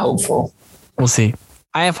see. Not hopeful. We'll see.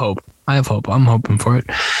 I have hope. I'm hoping for it.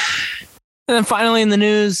 And then finally in the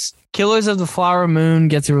news, Killers of the Flower Moon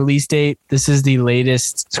gets a release date. This is the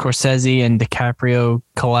latest Scorsese and DiCaprio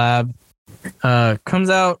collab. Comes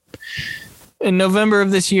out in November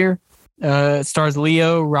of this year. It stars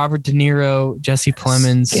Leo, Robert De Niro, Jesse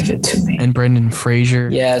Plemons, give it to me, and Brendan Fraser.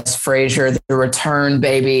 Yes, Fraser, the return,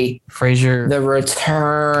 baby. Fraser, the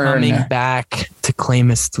return, coming back to claim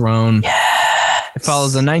his throne. Yes. It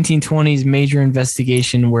follows a 1920s major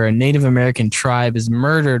investigation where a Native American tribe is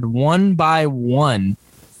murdered one by one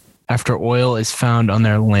after oil is found on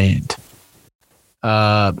their land.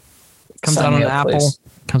 Comes out on Apple.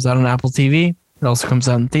 Comes out on Apple TV. It also comes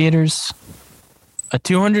out in theaters. A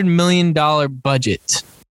 $200 million budget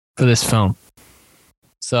for this film.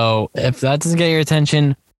 So if that doesn't get your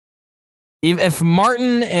attention, if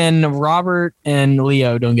Martin and Robert and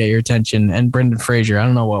Leo don't get your attention, and Brendan Fraser, I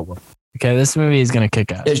don't know what will. Okay, this movie is going to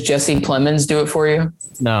kick ass. Does Jesse Plemons do it for you?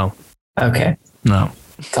 No. Okay. No.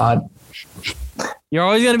 Todd. You're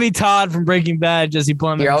always going to be Todd from Breaking Bad, Jesse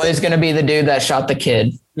Plemons. You're always going to be the dude that shot the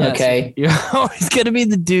kid. Yes. Okay. You're always going to be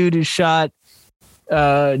the dude who shot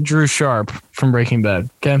Drew Sharp from Breaking Bad.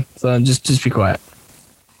 Okay. So just be quiet.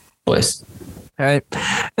 Please. All right.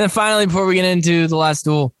 And then finally, before we get into The Last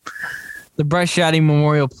Duel, the Bryce Shadday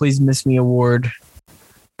Memorial Please Miss Me Award.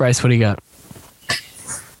 Bryce, what do you got?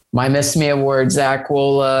 My Miss Me Award, Zach,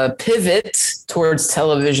 will pivot towards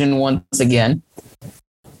television once again.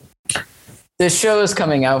 This show is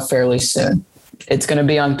coming out fairly soon. It's going to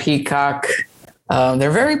be on Peacock.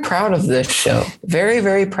 They're very proud of this show. Very,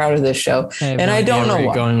 very proud of this show. And I don't know why. Where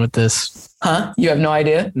you're going with this? Huh? You have no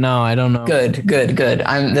idea? No, I don't know. Good.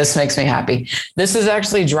 This makes me happy. This is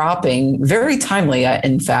actually dropping very timely.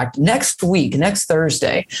 In fact, next week, next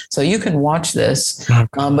Thursday. So you can watch this,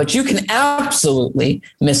 but you can absolutely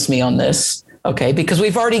miss me on this. Okay. Because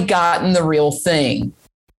we've already gotten the real thing.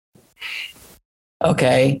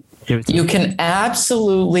 Okay. You can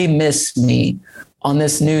absolutely miss me on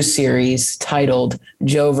this new series titled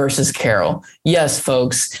Joe versus Carol. Yes,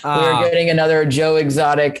 folks, we're getting another Joe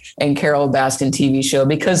Exotic and Carol Baskin TV show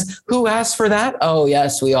because who asked for that? Oh,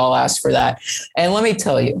 yes, we all asked for that. And let me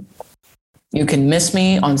tell you, you can miss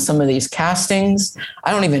me on some of these castings.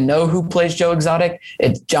 I don't even know who plays Joe Exotic.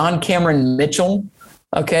 It's John Cameron Mitchell.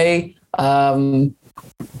 Okay.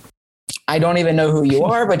 I don't even know who you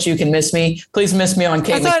are, but you can miss me. Please miss me on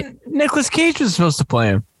Kate. I thought Nicolas Cage was supposed to play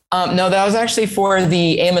him. No, that was actually for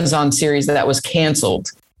the Amazon series that was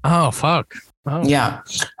canceled. Oh, fuck. Oh. Yeah.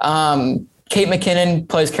 Kate McKinnon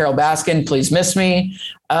plays Carol Baskin. Please miss me.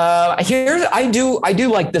 I do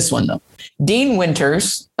like this one though. Dean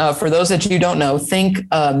Winters, for those that you don't know, think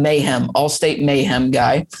Mayhem, Allstate Mayhem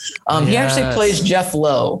guy. He actually plays Jeff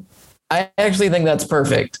Lowe. I actually think that's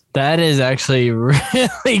perfect. That is actually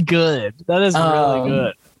really good. That is really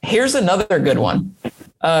good. Here's another good one.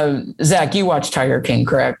 Zach, you watched Tiger King,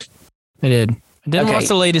 correct? I did. I didn't watch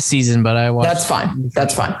the latest season, but I watched.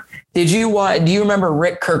 That's fine. Did you watch? Do you remember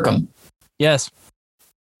Rick Kirkham? Yes.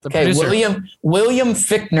 Okay, William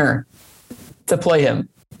Fichtner to play him.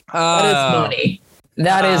 That is money.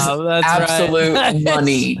 That is absolute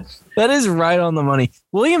money. That is right on the money.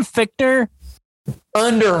 William Fichtner.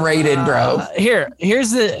 Underrated, bro.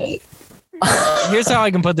 Here's how I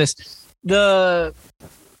can put this. The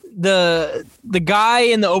guy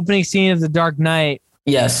in the opening scene of The Dark Knight.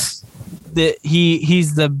 Yes.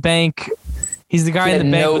 He's the bank. He's the guy in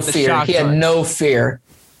the bank with the shotgun. He had no fear.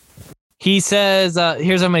 He says,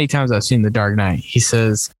 here's how many times I've seen The Dark Knight. He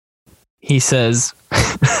says, you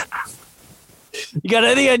got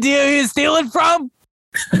any idea who you're stealing from?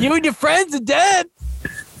 You and your friends are dead.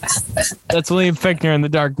 That's William Fichtner in The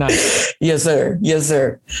Dark Knight. Yes, sir.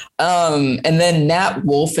 And then Nat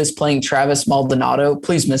Wolff is playing Travis Maldonado.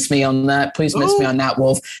 Please miss me on that. Please miss me on Nat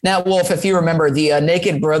Wolff. Nat Wolff, if you remember the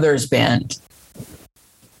Naked Brothers band.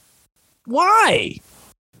 Why?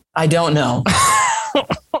 I don't know.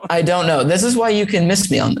 This is why you can miss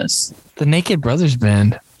me on this. The Naked Brothers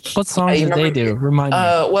band. What songs did they do? Remind me.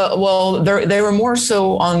 Well, they were more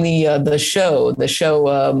so on the show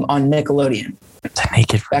on Nickelodeon. The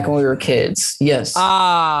Naked back when we were kids. Yes.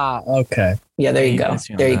 Okay. Yeah, there you go.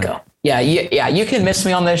 There you go. Yeah, you can miss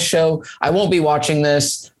me on this show. I won't be watching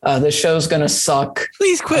this. This show's gonna suck.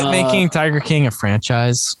 Please quit making Tiger King a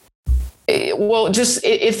franchise. Well, just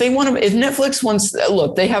if they want to, if Netflix wants,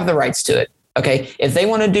 look, they have the rights to it. Okay, if they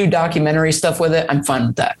want to do documentary stuff with it, I'm fine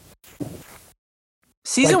with that.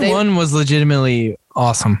 Season 1 was legitimately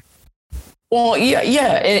awesome. Well, yeah,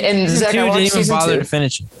 and Zach, I didn't even bother to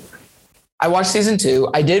finish it. I watched season 2.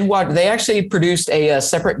 I did watch. They actually produced a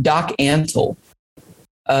separate Doc Antle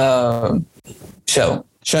show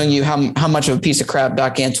showing you how much of a piece of crap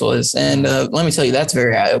Doc Antle is, and let me tell you, that's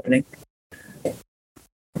very eye opening.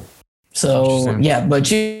 So yeah,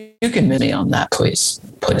 but you can miss me on that, please.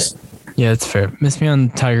 Yeah, it's fair. Miss me on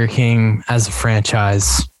Tiger King as a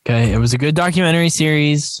franchise. Okay, it was a good documentary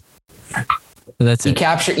series. But that's it.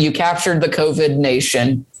 You captured the COVID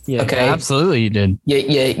nation. Yeah, okay. Absolutely, you did.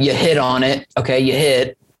 You hit on it. Okay, you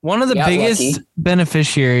hit. One of the biggest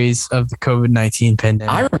beneficiaries of the COVID-19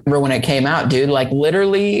 pandemic. I remember when it came out, dude. Like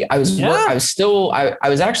literally, I was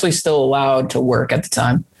actually still allowed to work at the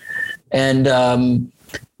time, and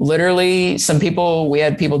literally, we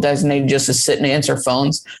had people designated just to sit and answer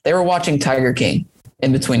phones. They were watching Tiger King,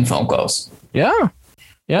 in between phone calls. Yeah.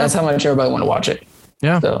 That's how much everybody want to watch it.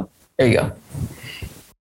 Yeah. So there you go.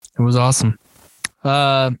 It was awesome.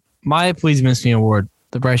 My Please Miss Me award,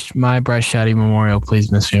 my Bryce Shadday Memorial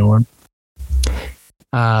Please Miss Me award.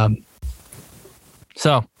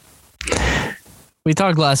 So we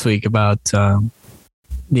talked last week about the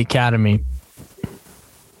Academy.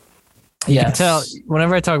 You can tell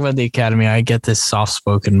whenever I talk about the Academy, I get this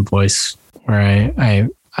soft-spoken voice where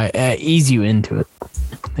I ease you into it.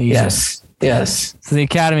 Yes. So the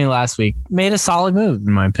Academy last week made a solid move,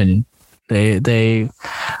 in my opinion. They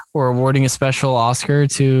were awarding a special Oscar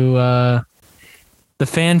to the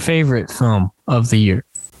fan favorite film of the year.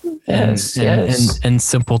 Yes. In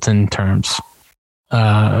simpleton terms,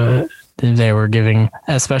 they were giving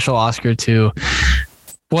a special Oscar to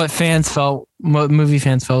what movie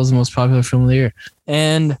fans felt was the most popular film of the year.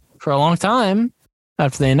 And for a long time,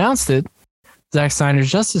 after they announced it, Zack Snyder's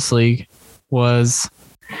Justice League was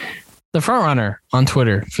the front runner on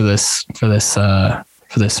Twitter for this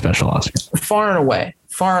special Oscar. Far and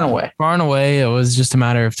away. It was just a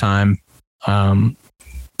matter of time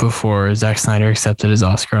before Zack Snyder accepted his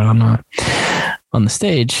Oscar on the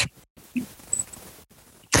stage.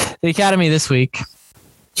 The Academy this week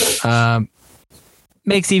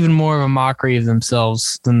makes even more of a mockery of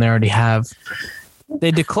themselves than they already have. They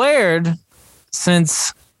declared,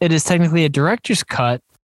 since it is technically a director's cut,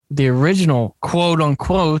 the original, quote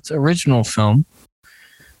unquote, original film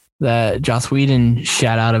that Joss Whedon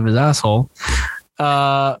shat out of his asshole,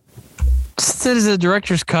 since it is a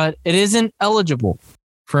director's cut, it isn't eligible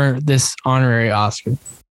for this honorary Oscar.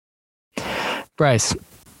 Bryce.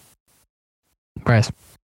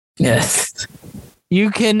 Yes. You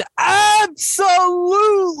can absolutely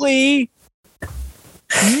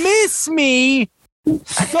miss me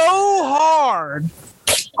so hard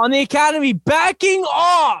on the Academy backing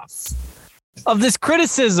off of this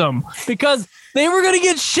criticism because they were going to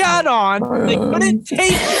get shat on. They couldn't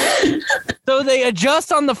take it. So they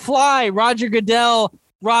adjust on the fly, Roger Goodell,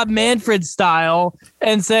 Rob Manfred style,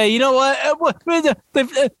 and say, you know what?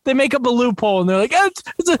 They make up a loophole and they're like, it's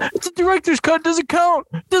a director's cut. Doesn't count.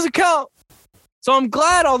 So I'm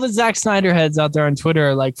glad all the Zack Snyder heads out there on Twitter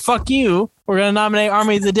are like, fuck you. We're going to nominate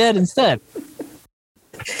Army of the Dead instead.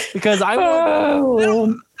 Because at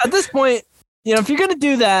this point, if you're going to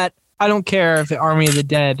do that, I don't care if the Army of the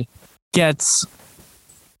Dead gets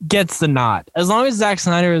the nod. As long as Zack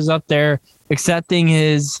Snyder is up there accepting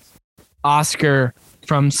his Oscar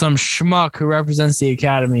from some schmuck who represents the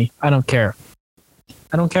Academy, I don't care.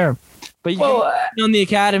 But on the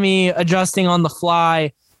Academy adjusting on the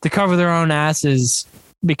fly to cover their own asses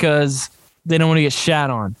because they don't want to get shat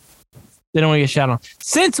on.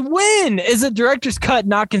 Since when is a director's cut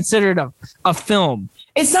not considered a film?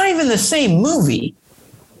 It's not even the same movie.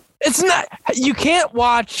 It's not. You can't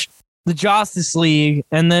watch the Justice League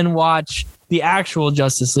and then watch the actual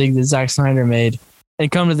Justice League that Zack Snyder made and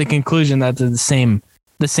come to the conclusion that they're the same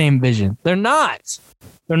vision. They're not.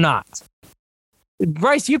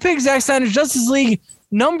 Bryce, you picked Zack Snyder's Justice League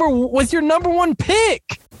with your number one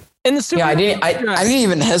pick in the Super. Yeah, I didn't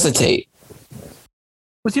even hesitate.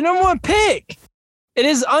 With your number one pick, it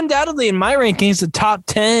is undoubtedly in my rankings the top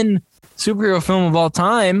 10 superhero film of all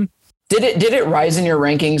time. Did it rise in your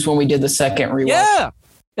rankings when we did the second rewatch? Yeah,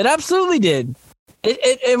 it absolutely did.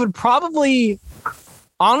 It would probably,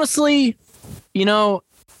 honestly, it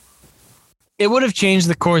would have changed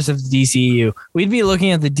the course of the DCEU. We'd be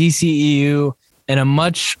looking at the DCEU in a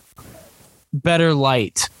much better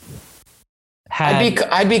light.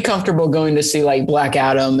 I'd be comfortable going to see like Black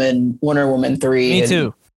Adam and Wonder Woman 3. Me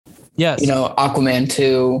too. Yes. Aquaman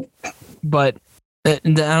 2. But I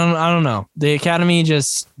don't know. The Academy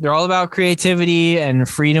they're all about creativity and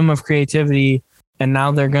freedom of creativity. And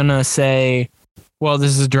now they're going to say, well,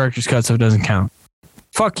 this is a director's cut, so it doesn't count.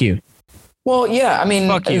 Fuck you. Well, yeah, I mean,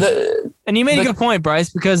 fuck you. And you made a good point, Bryce,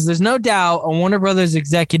 because there's no doubt a Warner Brothers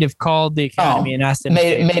executive called the Academy and asked them.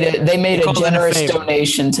 They made a generous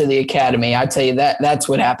donation to the Academy. I tell you that's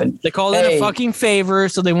what happened. They called it a fucking favor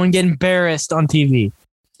so they wouldn't get embarrassed on TV.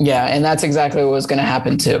 Yeah, and that's exactly what was going to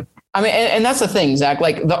happen too. I mean, and that's the thing, Zach.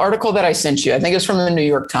 Like the article that I sent you, I think it's from the New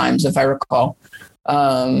York Times, if I recall.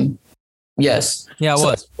 Yes. Yeah, it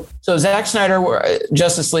was. So Zack Snyder,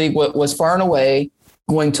 Justice League was far and away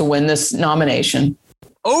going to win this nomination.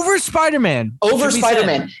 Over Spider-Man.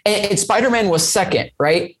 And Spider-Man was second,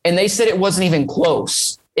 right? And they said it wasn't even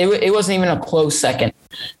close. It wasn't even a close second.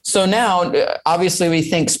 So now, obviously, we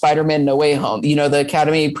think Spider-Man No Way Home. The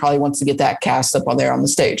Academy probably wants to get that cast up on there on the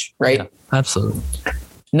stage, right? Yeah, absolutely.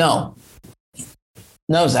 No,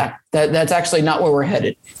 Zach. That's actually not where we're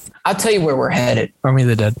headed. I'll tell you where we're headed. Army of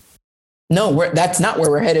the Dead. No, that's not where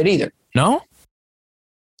we're headed either. No?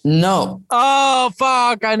 No. Oh,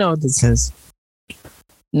 fuck. I know what this is.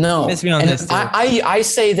 No. Miss me on this, too. I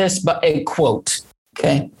say this, but a quote.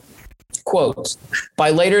 Okay. Quote. By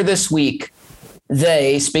later this week,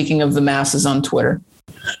 they, speaking of the masses on Twitter,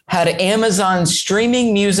 had Amazon's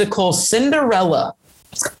streaming musical Cinderella,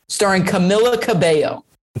 starring Camila Cabello,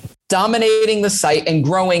 dominating the site and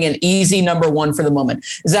growing an easy number one for the moment.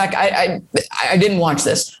 Zach, I didn't watch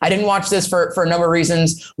this. I didn't watch this for a number of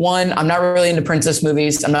reasons. One, I'm not really into princess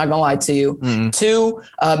movies. I'm not gonna lie to you. Mm-hmm. Two,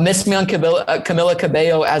 miss me on Camila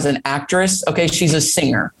Cabello as an actress. Okay, she's a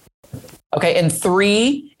singer. Okay, and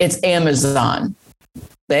three, it's Amazon.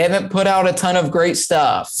 They haven't put out a ton of great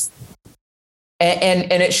stuff. And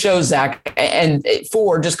it shows, Zach. And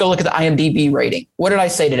four, just go look at the IMDb rating. What did I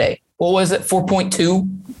say today? What was it? 4.2?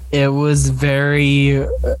 It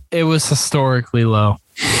was historically low.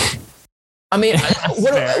 I mean,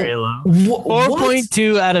 very low.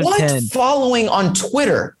 4.2 out of 10. What following on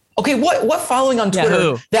Twitter? Okay, what following on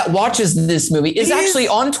Twitter that watches this movie is actually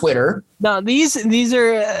on Twitter? No, these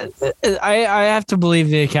are. I have to believe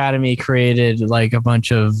the Academy created like a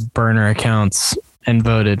bunch of burner accounts and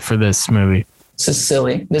voted for this movie. This is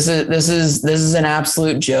silly. This is an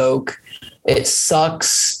absolute joke. It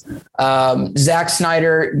sucks. Zack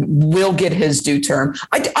Snyder will get his due term.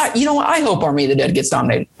 I hope Army of the Dead gets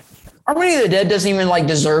nominated. Army of the Dead doesn't even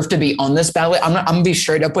deserve to be on this ballot. I'm gonna be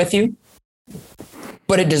straight up with you,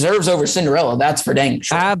 but it deserves over Cinderella. That's for dang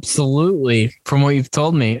sure. Absolutely. From what you've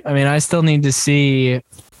told me, I mean, I still need to see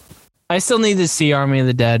Army of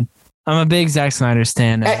the Dead. I'm a big Zack Snyder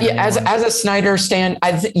stan. As a Snyder stan,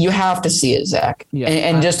 you have to see it, Zach. Yeah,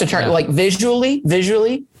 and just to turn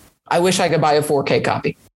visually. I wish I could buy a 4K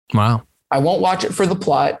copy. Wow. I won't watch it for the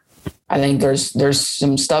plot. I think there's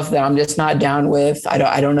some stuff that I'm just not down with.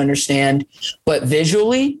 I don't understand. But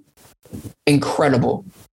visually, incredible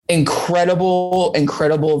visuals.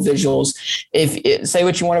 Say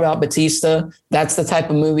what you want about Batista, that's the type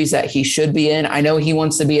of movies that he should be in. I know he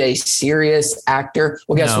wants to be a serious actor.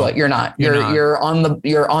 Well, guess what? You're not. You're on the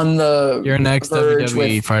next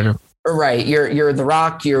WWE fighter. Right. You're The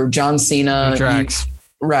Rock. You're John Cena. You're Drax.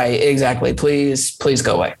 Right, exactly. Please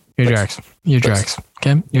go away. You're Drax. You're Drax.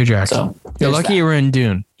 Okay, you're Drax. So, you're lucky you were in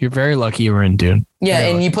Dune. You're very lucky you were in Dune. Yeah,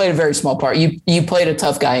 and you played a very small part. You played a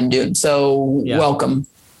tough guy in Dune. So welcome.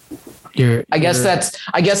 I guess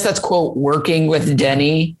that's quote working with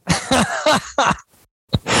Denny.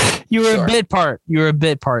 You were a bit part.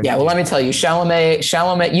 Yeah. Well, let me tell you,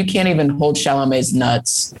 Chalamet. You can't even hold Chalamet's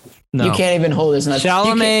nuts. No. You can't even hold his nuts.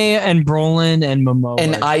 Chalamet and Brolin and Momoa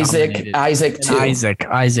and Isaac too. Isaac.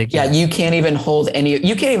 Yeah, you can't even hold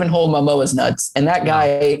Momoa's nuts. And that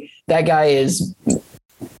guy is,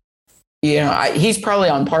 he's probably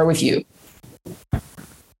on par with you.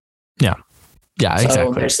 Yeah,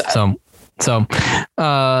 exactly. So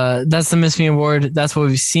that's the Miss Me Award. That's what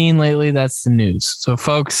we've seen lately. That's the news. So,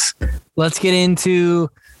 folks, let's get into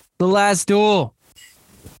The Last Duel.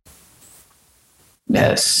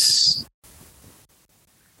 Yes.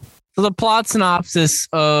 So the plot synopsis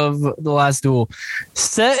of The Last Duel.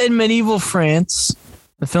 Set in medieval France,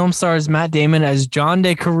 the film stars Matt Damon as John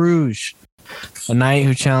de Carouge, a knight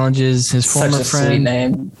who challenges his former friend. Such a sweet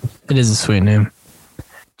name. It is a sweet name.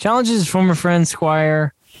 Challenges his former friend,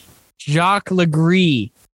 Squire Jacques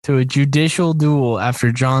Legree, to a judicial duel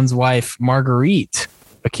after John's wife, Marguerite,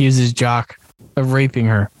 accuses Jacques of raping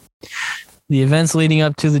her. The events leading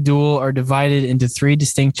up to the duel are divided into 3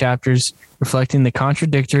 distinct chapters, reflecting the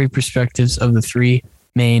contradictory perspectives of the 3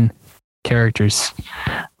 main characters.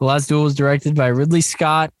 The Last Duel was directed by Ridley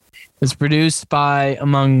Scott. It's produced by,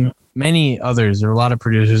 among many others, there are a lot of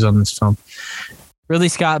producers on this film, Ridley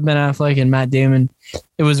Scott, Ben Affleck, and Matt Damon.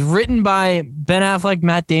 It was written by Ben Affleck,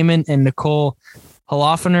 Matt Damon, and Nicole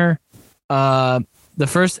Holofcener. The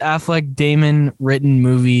first Affleck-Damon written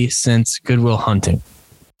movie since Good Will Hunting.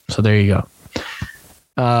 So there you go.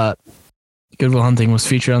 Good Will Hunting was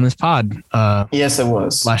featured on this pod. Yes, it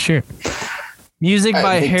was last year. Music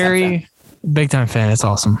by Harry. Big time fan. It's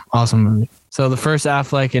awesome. Awesome movie. So the first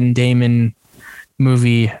Affleck and Damon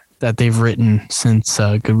movie that they've written since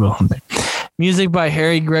Good Will Hunting. Music by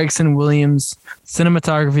Harry Gregson Williams.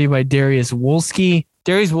 Cinematography by Darius Wolski.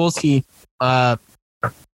 Darius Wolski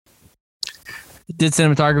did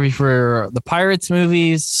cinematography for the Pirates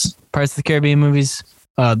movies, Pirates of the Caribbean movies,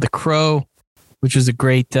 The Crow, which was a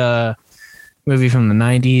great movie from the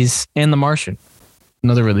 90s, and The Martian,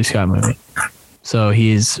 another Ridley Scott movie. So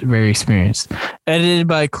he's very experienced. Edited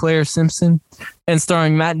by Claire Simpson and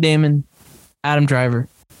starring Matt Damon, Adam Driver,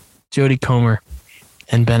 Jodie Comer,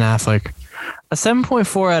 and Ben Affleck. A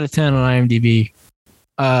 7.4 out of 10 on IMDb.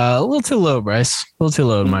 A little too low, Bryce. A little too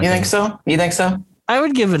low in my opinion. You think so? I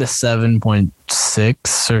would give it a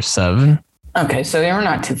 7.6 or 7. Okay, so we're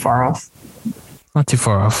not too far off. Not too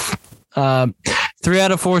far off. 3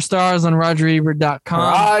 out of 4 stars on RogerEbert.com.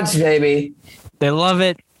 Raj, baby. They love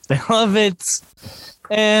it. They love it.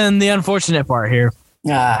 And the unfortunate part here.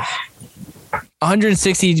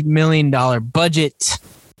 $160 million budget.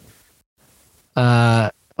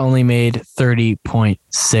 Only made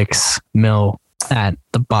 30.6 mil at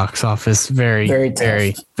the box office. Very,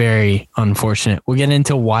 very, very unfortunate. We'll get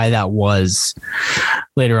into why that was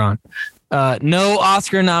later on. No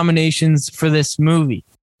Oscar nominations for this movie.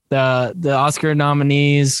 The Oscar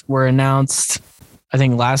nominees were announced, I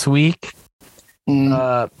think, last week.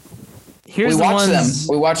 Here's we watched them.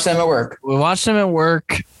 We watched them at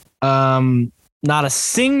work. Not a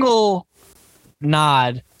single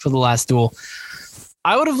nod for The Last Duel.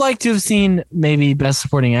 I would have liked to have seen maybe Best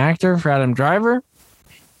Supporting Actor for Adam Driver,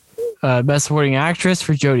 Best Supporting Actress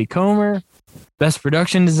for Jodie Comer, Best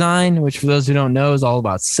Production Design, which for those who don't know is all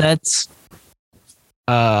about sets.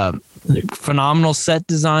 Phenomenal set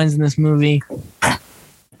designs in this movie.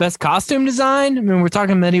 Best Costume Design. I mean, we're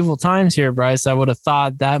talking medieval times here, Bryce. I would have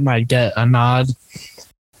thought that might get a nod.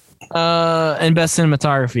 And Best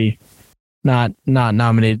Cinematography. Not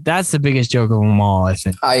nominated. That's the biggest joke of them all, I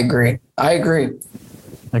think. I agree.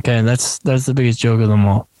 Okay, that's the biggest joke of them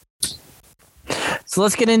all. So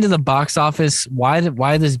let's get into the box office. Why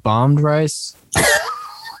this bombed, Bryce?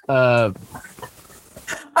 I'm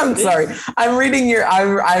sorry. I'm reading your.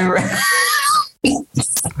 I'm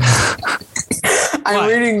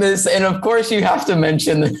reading this, and of course you have to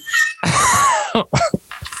mention.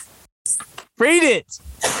 Read it.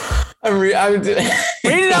 Read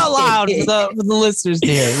it out loud for the listeners to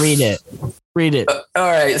hear. Read it.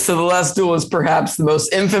 All right. So The Last Duel is perhaps the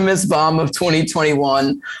most infamous bomb of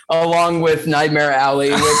 2021, along with Nightmare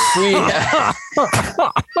Alley,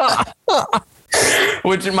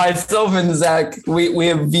 which myself and Zach,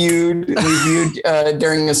 we viewed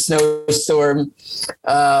during a snowstorm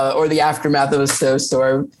or the aftermath of a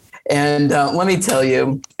snowstorm. And let me tell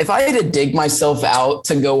you, if I had to dig myself out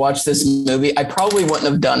to go watch this movie, I probably wouldn't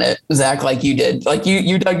have done it, Zach, like you did. Like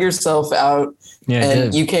you dug yourself out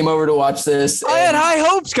and you came over to watch this. I had high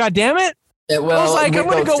hopes, goddammit. I was like, I'm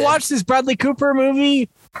going to go watch this Bradley Cooper movie,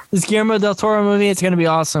 this Guillermo del Toro movie. It's going to be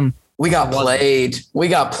awesome. We got played.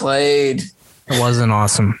 It wasn't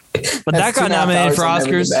awesome. But that got nominated for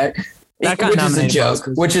Oscars.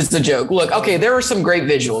 Which is the joke. Look, okay, there were some great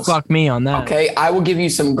visuals. Fuck me on that. Okay, I will give you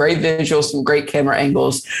some great visuals, some great camera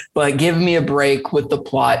angles, but give me a break with the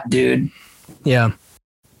plot, dude. Yeah.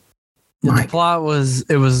 The plot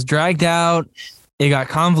was dragged out. It got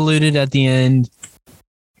convoluted at the end.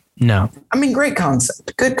 No. I mean, great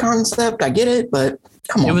concept. Good concept. I get it, but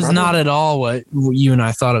come on. It was not at all what you and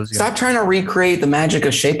I thought it was. Stop trying to recreate the magic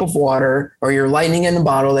of Shape of Water or your lightning in the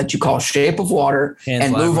bottle that you call Shape of Water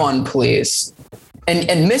and move on, please.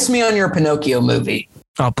 And miss me on your Pinocchio movie.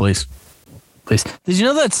 Oh, please. Did you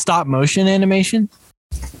know that's stop motion animation?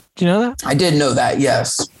 Do you know that? I did know that.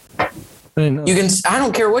 Yes. I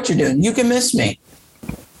don't care what you're doing. You can miss me.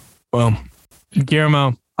 Well,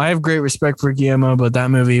 Guillermo, I have great respect for Guillermo, but that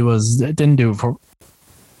movie didn't do it for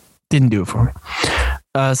me.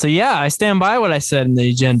 So yeah, I stand by what I said in the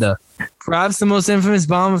agenda. Perhaps the most infamous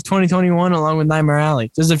bomb of 2021, along with Nightmare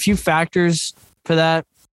Alley. There's a few factors for that.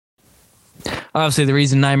 Obviously, the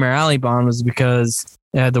reason Nightmare Alley bombed was because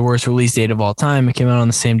it had the worst release date of all time. It came out on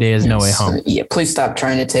the same day as No Way Home. Yeah, please stop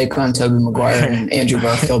trying to take on Tobey Maguire and Andrew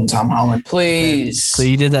Garfield and Tom Holland, please. So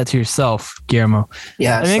you did that to yourself, Guillermo.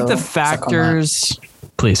 Yeah, I think the factors,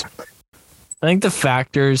 please. I think the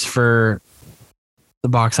factors for the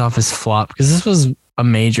box office flop, because this was a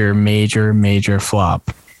major, major, major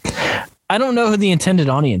flop. I don't know who the intended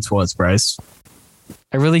audience was, Bryce.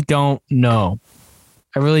 I really don't know.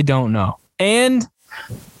 And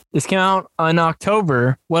this came out in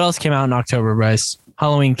October. What else came out in October, Bryce?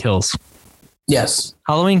 Halloween Kills. Yes.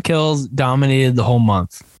 Halloween Kills dominated the whole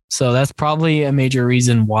month. So that's probably a major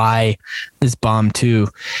reason why this bombed too.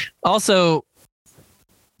 Also,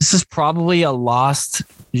 this is probably a lost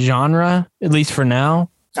genre, at least for now.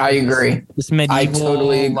 I agree. This medieval, I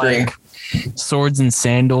totally agree. Like, swords and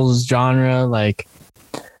sandals genre. Like,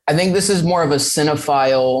 I think this is more of a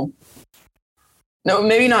cinephile. No,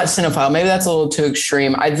 maybe not cinephile. Maybe that's a little too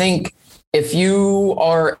extreme. I think if you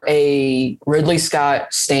are a Ridley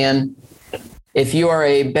Scott stan, if you are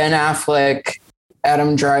a Ben Affleck,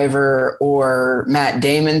 Adam Driver, or Matt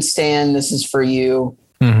Damon stan, this is for you.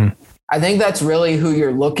 Mm-hmm. I think that's really who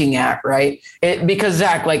you're looking at, right? Because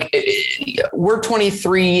Zach, we're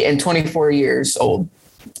 23 and 24 years old,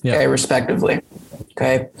 okay, respectively.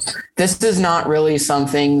 Okay. This is not really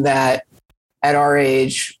something that at our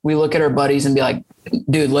age, we look at our buddies and be like,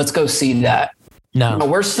 dude, let's go see that. No.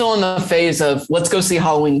 We're still in the phase of let's go see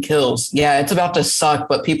Halloween Kills. Yeah, it's about to suck,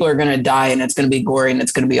 but people are going to die and it's going to be gory and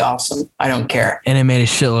it's going to be awesome. I don't care. And it made a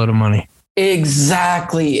shitload of money.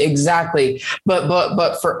 Exactly.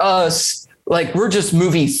 But for us, like, we're just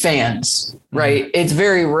movie fans, right? Mm-hmm. It's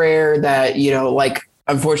very rare that, like,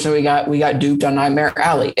 unfortunately we got duped on Nightmare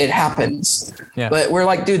Alley. It happens. Yeah. But we're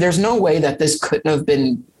like, dude, there's no way that this couldn't have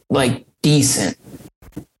been like decent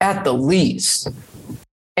at the least.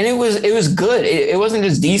 And it was good. It wasn't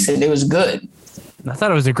just decent. It was good. I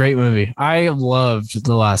thought it was a great movie. I loved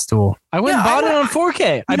The Last Duel. I went and bought it on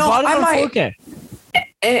 4K. I bought it on 4K.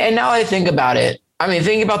 And now I think about it. I mean,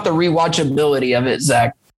 think about the rewatchability of it,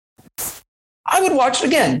 Zach. I would watch it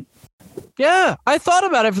again. Yeah, I thought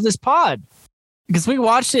about it for this pod because we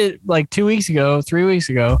watched it like 3 weeks ago. I was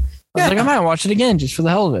like, I might watch it again just for the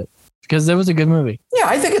hell of it because it was a good movie. Yeah,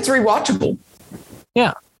 I think it's rewatchable.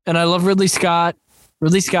 Yeah, and I love Ridley Scott.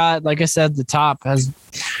 Ridley Scott, like I said, the top has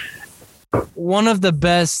one of the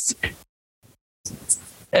best.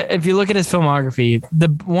 If you look at his filmography,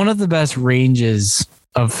 one of the best ranges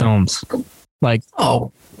of films. Like,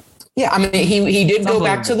 oh, yeah. I mean, he did go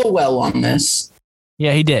back to the well on this.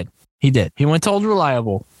 Yeah, he did. He went to Old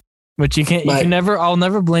Reliable, which you can never. I'll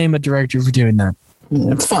never blame a director for doing that.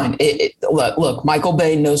 It's fine. Look, Michael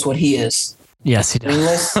Bay knows what he is. Yes, he does.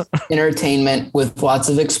 Mindless entertainment with lots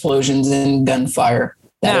of explosions and gunfire.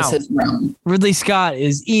 That is his realm. Ridley Scott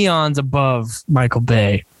is eons above Michael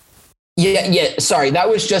Bay. Yeah. Sorry, that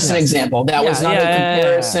was just an example. That was not a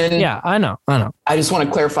comparison. Yeah, I know. I just want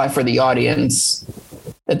to clarify for the audience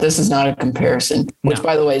that this is not a comparison. Which,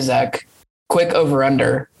 by the way, Zach, quick over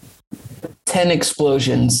under 10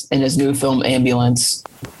 explosions in his new film Ambulance.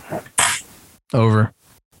 Over.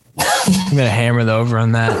 I'm gonna hammer the over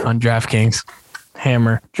on that on DraftKings.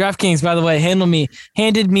 Hammer. DraftKings, by the way,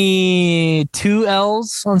 handed me 2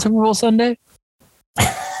 L's on Super Bowl Sunday.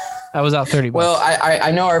 I was out $30. Well,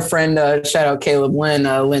 I know our friend, shout out Caleb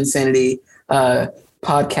Lynn Sanity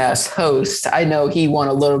podcast host. I know he won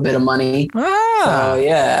a little bit of money. So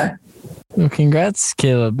yeah. Well, congrats,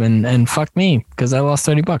 Caleb, and fuck me because I lost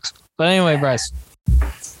 $30. But anyway, Bryce.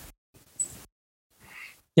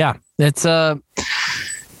 Yeah,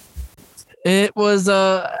 it was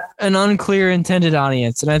an unclear intended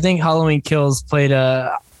audience, and I think Halloween Kills played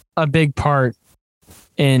a big part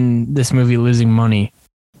in this movie losing money.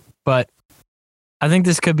 But I think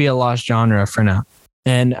this could be a lost genre for now.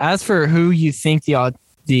 And as for who you think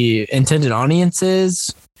the intended audience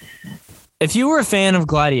is, if you were a fan of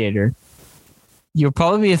Gladiator, you'll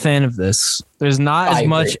probably be a fan of this. There's not as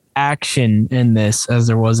much action in this as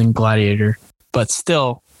there was in Gladiator, but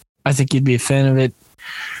still, I think you'd be a fan of it.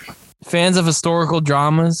 Fans of historical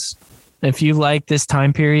dramas, if you like this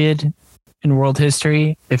time period in world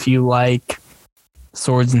history, if you like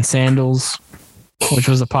swords and sandals, which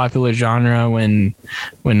was a popular genre when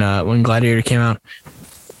Gladiator came out,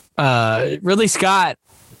 Ridley Scott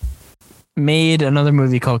made another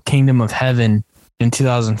movie called Kingdom of Heaven in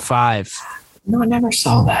 2005. No, I never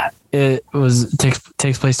saw that. It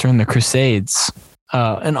takes place during the Crusades.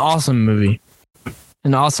 An awesome movie.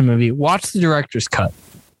 Watch the director's cut.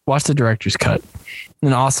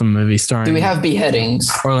 An awesome movie starring. Do we have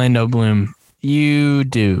beheadings? Orlando Bloom. You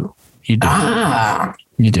do. You do.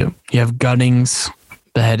 You have guttings,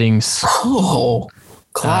 beheadings. Oh,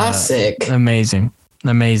 classic. Amazing.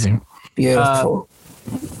 Beautiful.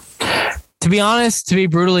 To be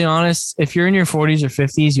brutally honest, if you're in your 40s or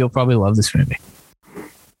 50s, you'll probably love this movie.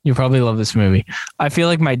 I feel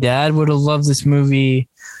like my dad would have loved this movie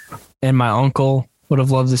and my uncle would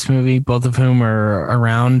have loved this movie, both of whom are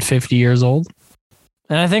around 50 years old.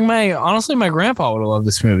 And I think my grandpa would have loved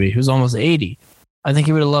this movie, who's almost 80. I think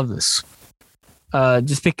he would have loved this.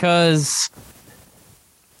 Just because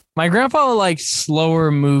my grandpa likes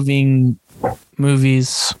slower moving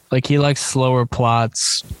movies. Like, he likes slower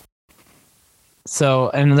plots. So,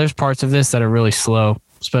 and there's parts of this that are really slow,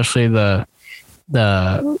 especially the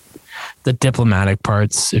diplomatic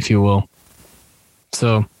parts, if you will.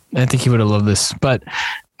 So I think he would have loved this. But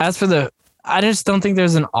as for I just don't think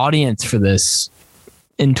there's an audience for this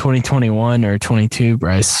in 2021 or 22,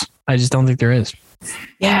 Bryce. I just don't think there is.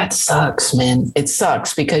 Yeah, it sucks, man. It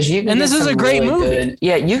sucks because you can. And this is a great movie.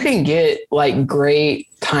 Yeah, you can get like great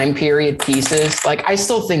time period pieces. Like, I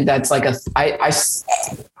still think that's like I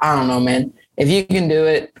don't know, man. If you can do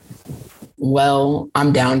it, well,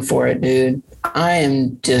 I'm down for it, dude. I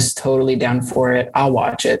am just totally down for it. I'll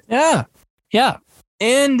watch it. Yeah.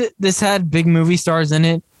 And this had big movie stars in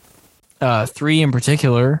it. 3 in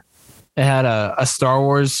particular. It had a Star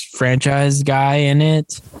Wars franchise guy in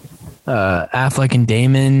it, Affleck and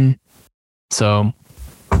Damon. So,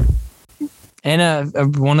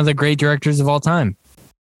 and one of the great directors of all time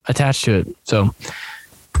attached to it. So,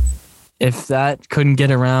 if that couldn't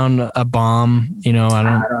get around a bomb, I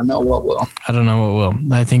don't know what will. I don't know what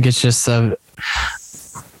will. I think it's just a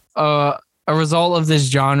result of this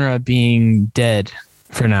genre being dead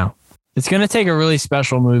for now. It's going to take a really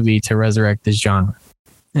special movie to resurrect this genre.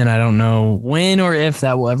 And I don't know when or if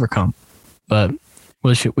that will ever come, but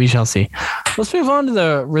we shall see. Let's move on to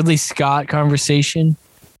the Ridley Scott conversation.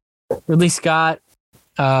 Ridley Scott,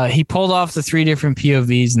 he pulled off the 3 different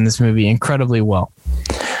POVs in this movie incredibly well.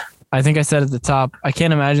 I think I said at the top, I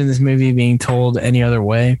can't imagine this movie being told any other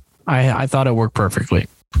way. I thought it worked perfectly.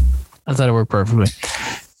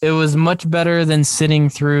 It was much better than sitting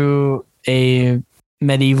through a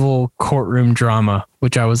medieval courtroom drama,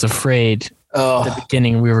 which I was afraid at the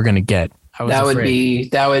beginning we were going to get. That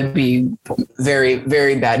would be very,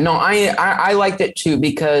 very bad. No, I liked it too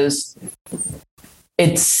because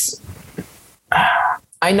it's.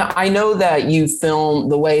 I know that you film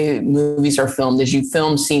the way movies are filmed is you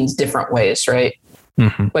film scenes different ways, right?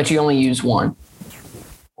 Mm-hmm. But you only use one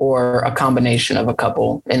or a combination of a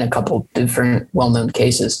couple in a couple different well-known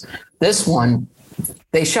cases. This one,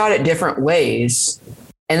 they shot it different ways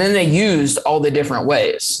and then they used all the different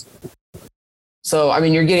ways. So, I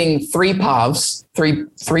mean, you're getting 3 POVs,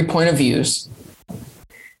 three point of views,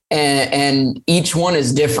 and each one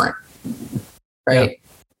is different, right?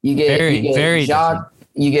 Yep. You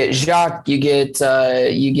get Jacques, you get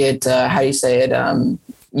how do you say it?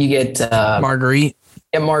 You get Marguerite.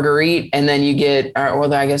 Yeah, Marguerite, and then you get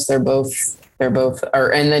I guess they're both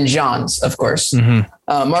and then Jean's, of course.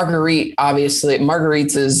 Mm-hmm. Marguerite's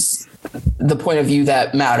is the point of view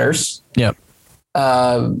that matters. Yep.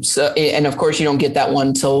 So, and of course you don't get that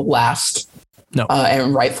one till last. No.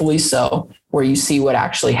 And rightfully so, where you see what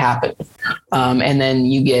actually happened. And then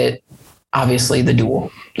you get obviously the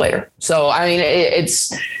duel later. So, I mean,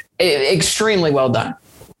 it's extremely well done.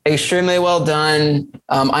 Extremely well done.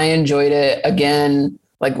 I enjoyed it. Again,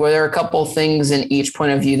 like, were there a couple things in each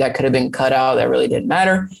point of view that could have been cut out that really didn't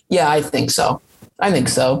matter? Yeah, I think so.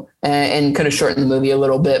 And could have shortened the movie a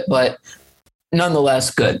little bit, but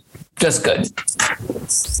nonetheless, good. Just good.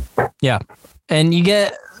 Yeah. And you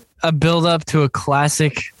get a build up to a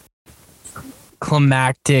classic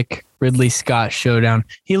climactic Ridley Scott showdown.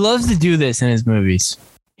 He loves to do this in his movies.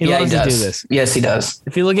 He loves to do this. Yes, he does.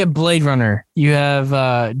 If you look at Blade Runner, you have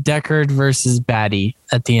Deckard versus Batty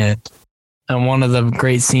at the end. And one of the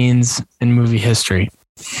great scenes in movie history,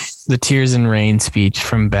 the Tears and Rain speech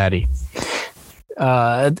from Batty.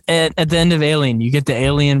 At the end of Alien, you get the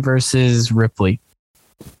Alien versus Ripley.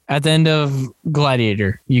 At the end of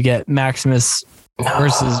Gladiator, you get Maximus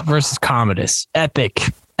versus Commodus. Epic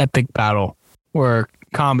battle where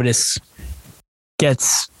Commodus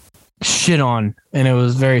gets shit on, and it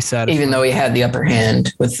was very sad. Even though he had the upper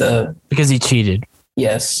hand because he cheated.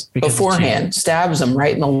 Yes, beforehand, stabs him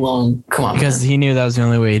right in the lung. Come on, because he knew that was the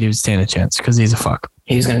only way he would stand a chance. Because he's a fuck.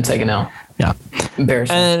 He's gonna take an L. Yeah,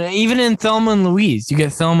 embarrassing. And even in Thelma and Louise, you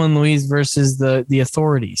get Thelma and Louise versus the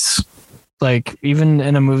authorities. Like, even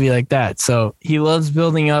in a movie like that. So he loves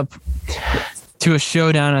building up to a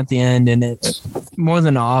showdown at the end, and it's more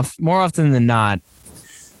often than not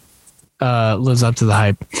lives up to the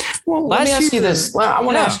hype. Well, let me ask you this. I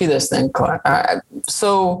want to ask you this then, Clark.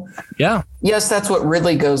 Yes, that's what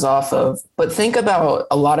Ridley goes off of. But think about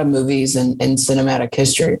a lot of movies in cinematic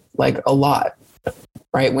history, like a lot,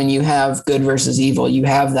 right? When you have good versus evil, you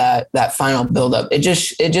have that final buildup. It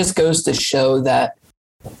just goes to show that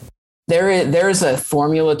there's a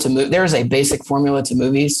formula to there's a basic formula to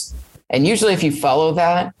movies. And usually if you follow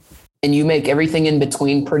that and you make everything in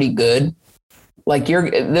between pretty good, like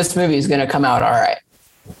this movie is going to come out all right.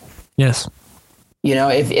 Yes. You know,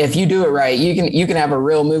 if you do it right, you can have a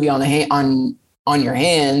real movie on your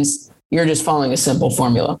hands. You're just following a simple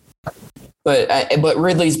formula. But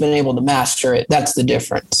Ridley's been able to master it. That's the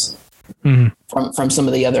difference from some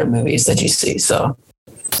of the other movies that you see. So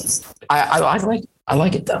I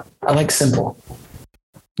like it though. I like simple.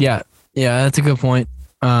 Yeah, that's a good point.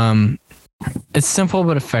 It's simple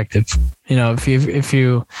but effective. You know, if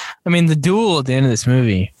you, I mean, the duel at the end of this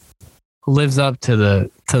movie lives up to the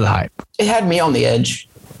hype. It had me on the edge.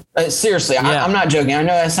 Seriously, yeah. I'm not joking. I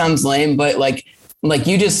know that sounds lame, but like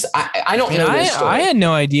you just, I don't know this story. I had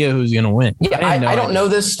no idea who's going to win. Yeah, I don't know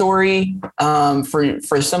this story.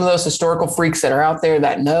 For some of those historical freaks that are out there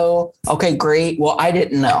that know, okay, great. Well, I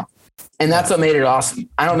didn't know. And that's what made it awesome.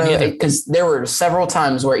 I don't know, because there were several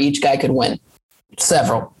times where each guy could win.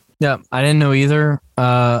 Several. Yeah, I didn't know either.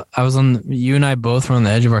 You and I both were on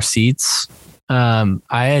the edge of our seats. I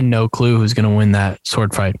had no clue who's going to win that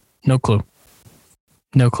sword fight. No clue.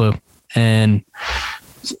 And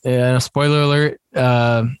spoiler alert,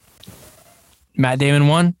 Matt Damon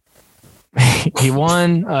won. He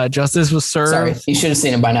won. Justice was served. Sorry, you should have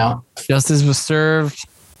seen it by now. Justice was served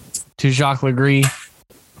to Jacques Legris.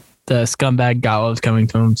 The scumbag got what was coming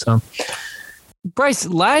to him. So, Bryce,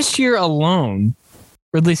 last year alone,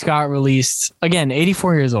 Ridley Scott released, again,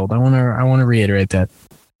 84 years old. I want to reiterate that.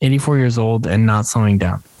 84 years old and not slowing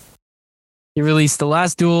down. He released The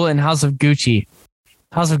Last Duel and House of Gucci.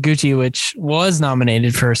 House of Gucci, which was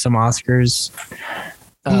nominated for some Oscars.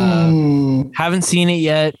 Haven't seen it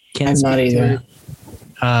yet. Can't I'm not either.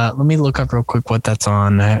 Let me look up real quick what that's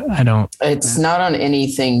on. I don't. It's not on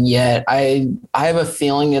anything yet. I have a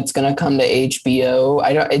feeling it's going to come to HBO.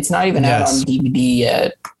 It's not even out on DVD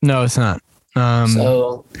yet. No, it's not.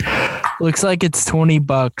 So looks like it's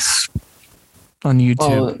 $20 on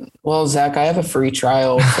YouTube. Well, Zach, I have a free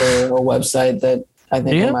trial for a website that I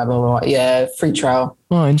think I might be able to. Yeah, free trial.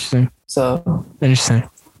 Oh, interesting. So interesting.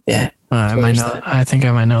 Yeah. I might know. I think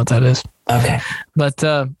I might know what that is. Okay. But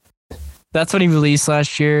that's what he released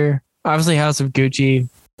last year. Obviously, House of Gucci,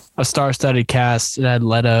 a star-studded cast. It had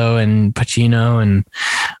Leto and Pacino and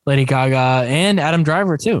Lady Gaga and Adam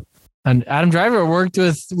Driver too. And Adam Driver worked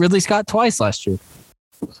with Ridley Scott twice last year.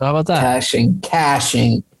 So how about that?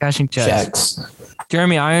 Cashing checks.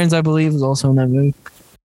 Jeremy Irons, I believe, was also in that movie.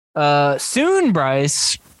 Soon,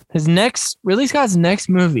 Bryce, Ridley Scott's next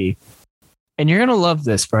movie, and you're gonna love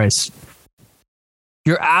this, Bryce.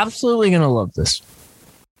 You're absolutely gonna love this.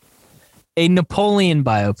 A Napoleon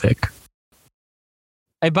biopic.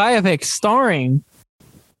 A biopic starring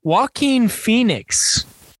Joaquin Phoenix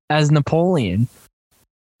as Napoleon.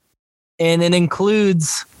 And it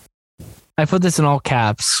includes, I put this in all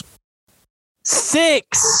caps,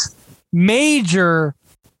 6 major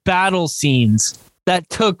battle scenes that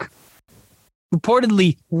took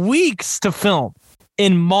reportedly weeks to film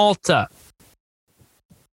in Malta.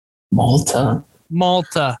 Malta.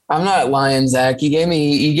 I'm not lying, Zach. You gave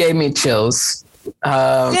me chills.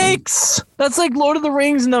 6. That's like Lord of the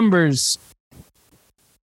Rings numbers.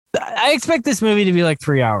 I expect this movie to be like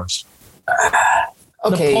 3 hours.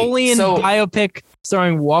 Okay, Napoleon biopic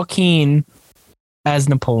starring Joaquin as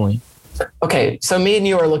Napoleon. Okay, so me and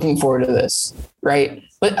you are looking forward to this, right?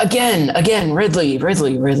 But again, Ridley,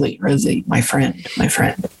 my friend.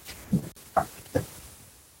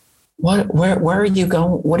 Where are you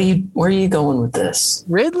going? Where are you going with this?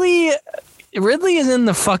 Ridley is in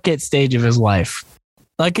the fuck it stage of his life.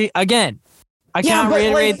 Like, again, I can't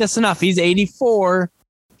reiterate this enough. He's 84.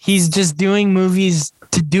 He's just doing movies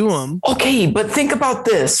to do them. Okay, but think about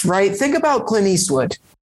this, right? Think about Clint Eastwood.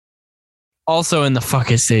 Also in the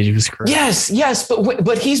fuck it stage of his career. Yes,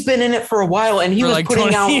 but he's been in it for a while, and he was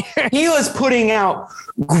putting out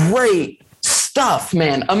great stuff,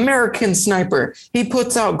 man. American Sniper. He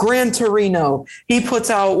puts out Gran Torino. He puts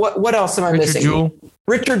out what else am I missing?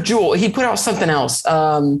 Richard Jewell. He put out something else.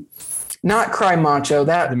 Not Cry Macho.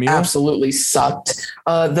 That absolutely sucked.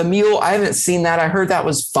 The Mule. I haven't seen that. I heard that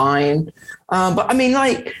was fine. But I mean,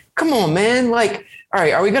 like, come on, man. Like, all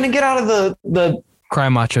right, are we gonna get out of the Cry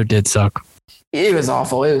Macho did suck. It was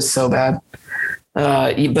awful. It was so bad.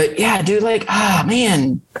 But yeah, dude, like,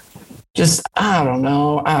 man, just I don't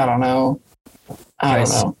know.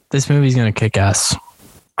 This movie's gonna kick ass.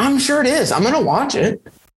 I'm sure it is. I'm gonna watch it.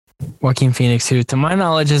 Joaquin Phoenix, who, to my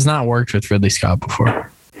knowledge, has not worked with Ridley Scott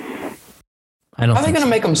before. Are they gonna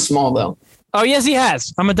make him small though? Oh yes, he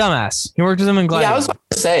has. I'm a dumbass. He worked with him in Gladiator. Yeah, I was about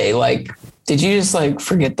to say, like, did you just like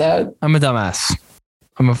forget that? I'm a dumbass.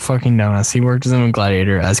 I'm a fucking dumbass. He worked with him in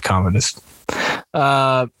Gladiator as communist.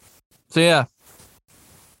 So yeah,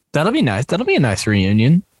 that'll be nice. That'll be a nice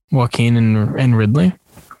reunion. Joaquin and Ridley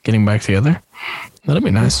getting back together. That'll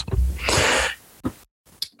be nice.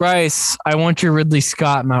 Bryce, I want your Ridley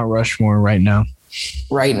Scott Mount Rushmore right now.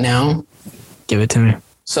 Right now? Give it to me.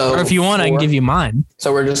 So, or if you want, I can give you mine.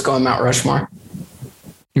 So we're just going Mount Rushmore.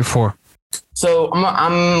 You're 4. So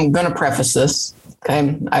I'm gonna preface this.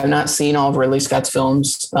 Okay, I've not seen all of Ridley Scott's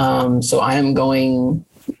films, so I am going.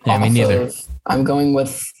 Yeah, me neither. I'm going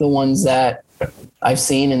with the ones that I've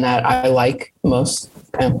seen and that I like the most.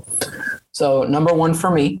 Okay, so number 1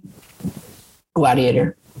 for me,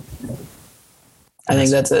 Gladiator. I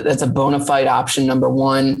think that's a bona fide option. Number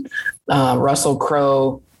 1, Russell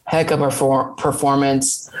Crowe, heck of a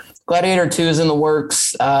performance. Gladiator 2 is in the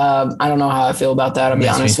works. I don't know how I feel about that. I'll be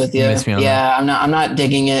honest with you. Yeah, I'm not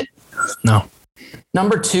digging it. No.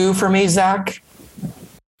 Number 2 for me, Zach.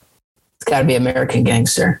 It's got to be American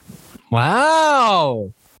Gangster.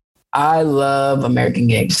 Wow. I love American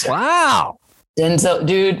Gangster. Wow. Denzel,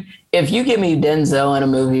 dude, if you give me Denzel in a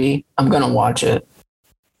movie, I'm going to watch it.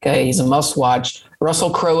 Okay, he's a must watch. Russell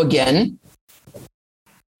Crowe again.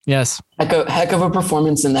 Yes. Heck of a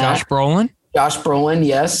performance in that. Josh Brolin,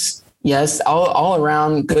 yes. Yes, all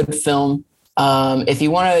around good film. If you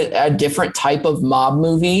want a different type of mob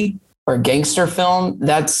movie or gangster film,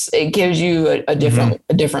 it gives you a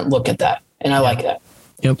different look at that. And I like that.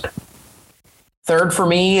 Yep. Third for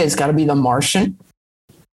me has got to be The Martian.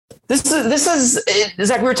 This is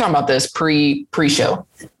Zach. We were talking about this pre-show,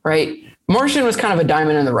 right? Martian was kind of a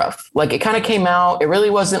diamond in the rough. Like, it kind of came out. It really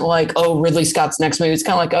wasn't like, oh, Ridley Scott's next movie. It's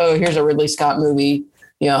kind of like, oh, here's a Ridley Scott movie.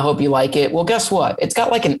 You know, I hope you like it. Well, guess what? It's got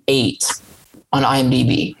like an 8 on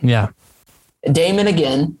IMDb. Yeah. Damon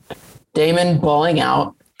again. Damon balling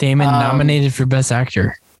out. Damon nominated for Best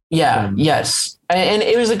Actor. Yeah. Yes. And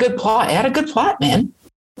it was a good plot. It had a good plot, man.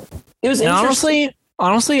 It was interesting.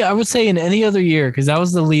 Honestly, I would say in any other year, because that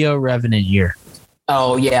was the Leo Revenant year.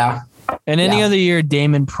 Oh, yeah. In any other year,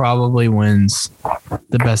 Damon probably wins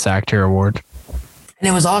the Best Actor award. And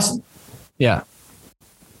it was awesome. Yeah.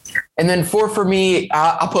 And then 4 for me,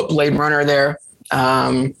 I'll put Blade Runner there.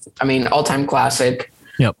 I mean, all-time classic.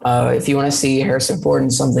 Yep. If you want to see Harrison Ford in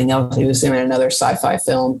something else, he was in another sci-fi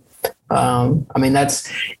film. I mean,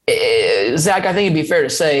 that's Zach. I think it'd be fair to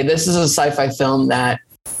say this is a sci-fi film that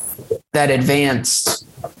advanced,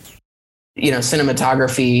 you know,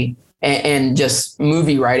 cinematography and just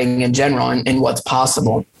movie writing in general and what's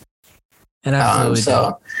possible. And absolutely.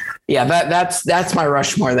 So, yeah, that's my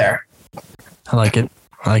Rushmore there. I like it.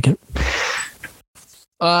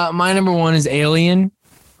 My number 1 is Alien.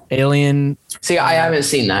 See, I haven't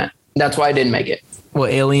seen that. That's why I didn't make it. Well,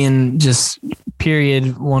 Alien, just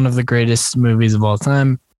period, one of the greatest movies of all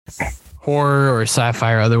time. Horror or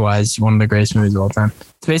sci-fi or otherwise, one of the greatest movies of all time.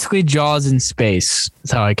 It's basically Jaws in space.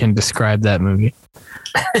 That's how I can describe that movie.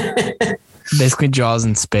 Basically Jaws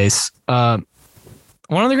in space. One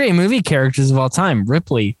of the great movie characters of all time,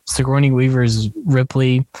 Ripley. Sigourney Weaver's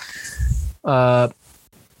Ripley. And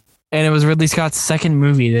it was Ridley Scott's second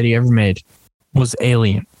movie that he ever made was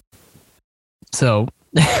Alien. So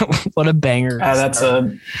what a banger. That's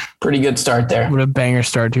a pretty good start there. What a banger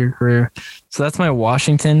start to your career. So that's my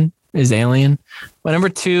Washington is Alien. My number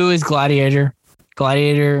 2 is Gladiator.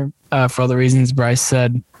 Gladiator, for all the reasons Bryce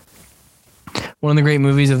said, one of the great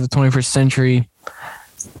movies of the 21st century,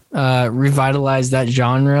 revitalized that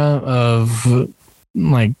genre of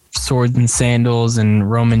like swords and sandals and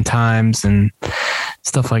Roman times and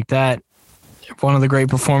stuff like that. One of the great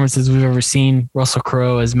performances we've ever seen. Russell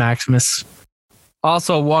Crowe as Maximus.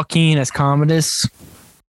 Also, Joaquin as Commodus.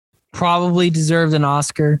 Probably deserved an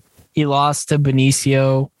Oscar. He lost to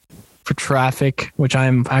Benicio for Traffic, which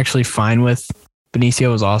I'm actually fine with.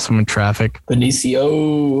 Benicio was awesome in Traffic.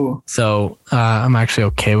 Benicio. So I'm actually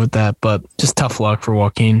okay with that, but just tough luck for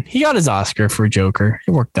Joaquin. He got his Oscar for Joker.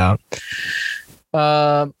 It worked out.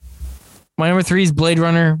 My number 3 is Blade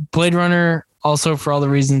Runner. Blade Runner, also for all the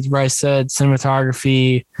reasons Bryce said,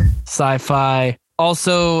 cinematography, sci-fi.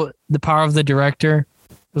 Also, the power of the director.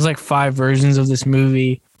 There's like 5 versions of this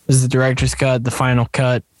movie. There's the director's cut, the final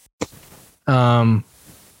cut. And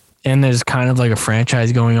there's kind of like a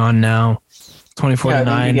franchise going on now.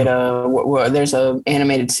 2049. Yeah, there's a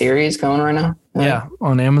animated series going right now. Yeah,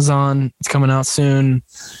 on Amazon. It's coming out soon.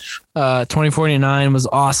 2049 was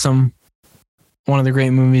awesome. One of the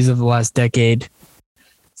great movies of the last decade.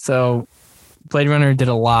 So Blade Runner did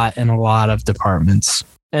a lot in a lot of departments.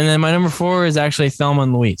 And then my number 4 is actually Thelma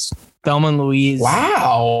and Louise. Thelma and Louise.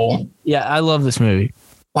 Wow. Yeah, I love this movie.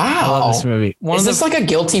 Wow. I love this movie. Is this like a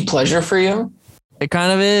guilty pleasure for you? It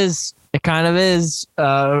kind of is.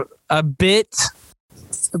 A bit.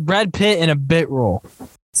 Brad Pitt in a bit role.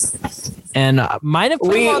 And might have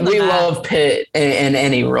put him on the map. Love Pitt in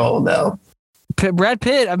any role, though. Brad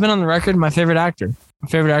Pitt, I've been on the record, my favorite actor. My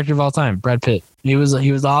favorite actor of all time, Brad Pitt. He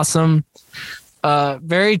was awesome.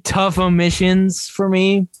 Very tough omissions for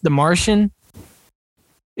me. The Martian.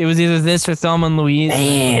 It was either this or Thelma and Louise.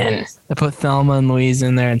 Man, I put Thelma and Louise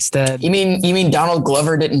in there instead. You mean Donald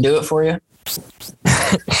Glover didn't do it for you?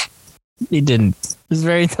 He didn't. It was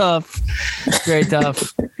very tough. Very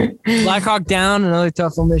tough. Black Hawk Down, another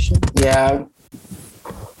tough omission. Yeah.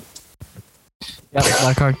 Yep,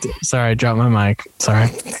 Black Hawk. Sorry, I dropped my mic. Sorry.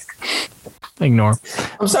 Ignore.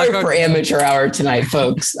 I'm sorry for amateur hour tonight,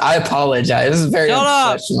 folks. I apologize. This is very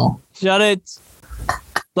unprofessional. Shut it.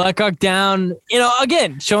 Black Hawk Down,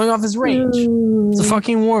 again, showing off his range. It's a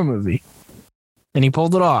fucking war movie. And he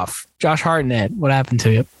pulled it off. Josh Hartnett, what happened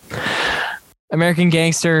to you? American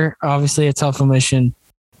Gangster, obviously a tough omission.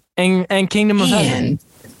 And Kingdom of Heaven.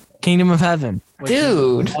 Kingdom of Heaven.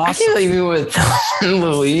 Dude, awesome. I can't leave you with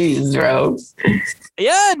Louise, bro.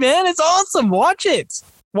 Yeah, man, it's awesome. Watch it.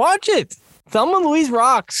 Thelma and Louise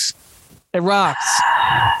rocks. It rocks.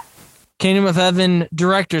 Kingdom of Heaven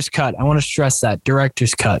director's cut. I want to stress that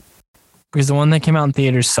director's cut because the one that came out in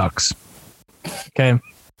theaters sucks. Okay.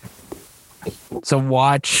 So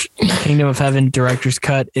watch Kingdom of Heaven director's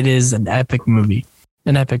cut. It is an epic movie.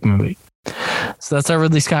 So that's our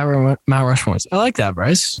Ridley Scott Mount Rushmores. I like that,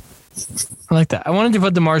 Bryce. I like that. I wanted to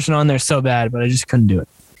put The Martian on there so bad, but I just couldn't do it.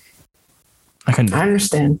 I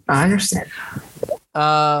understand.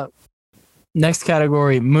 Next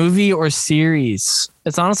category, movie or series.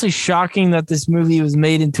 It's honestly shocking that this movie was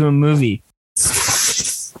made into a movie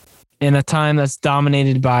in a time that's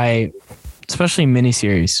dominated by, especially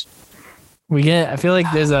miniseries. I feel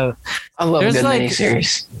like there's a good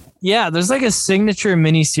miniseries. Yeah, there's like a signature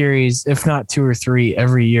miniseries, if not 2 or 3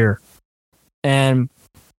 every year. And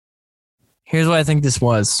here's what I think this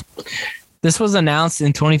was. This was announced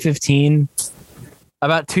in 2015,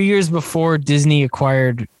 about 2 years before Disney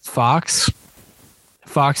acquired Fox,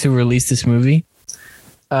 who released this movie.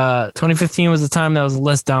 2015 was the time that was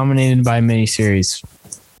less dominated by miniseries.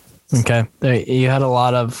 Okay. You had a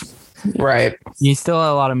lot of... Right. You still had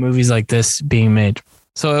a lot of movies like this being made.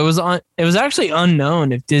 So it was actually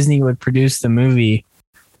unknown if Disney would produce the movie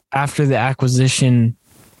after the acquisition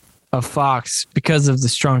of Fox because of the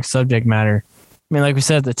strong subject matter. I mean, like we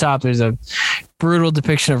said at the top, there's a brutal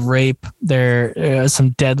depiction of rape. There are some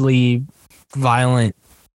deadly, violent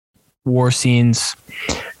war scenes.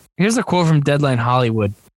 Here's a quote from Deadline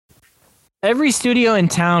Hollywood. Every studio in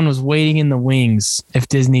town was waiting in the wings if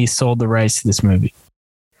Disney sold the rights to this movie.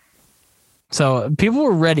 So people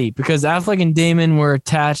were ready because Affleck and Damon were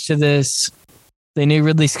attached to this. They knew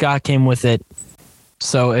Ridley Scott came with it.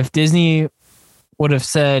 So if Disney would have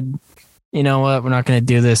said, you know what, we're not going to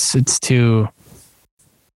do this. It's too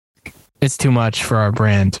much for our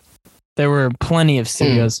brand. There were plenty of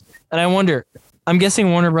studios. And I wonder, I'm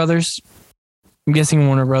guessing Warner Brothers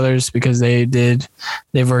because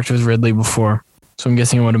they've worked with Ridley before. So I'm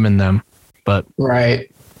guessing it would have been them. But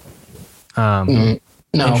right.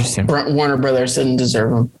 No, Warner Brothers didn't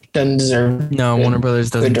deserve them. Warner Brothers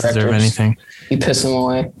doesn't deserve anything. You piss them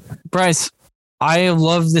away. Bryce, I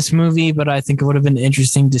love this movie, but I think it would have been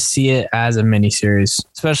interesting to see it as a miniseries,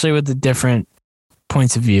 especially with the different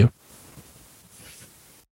points of view.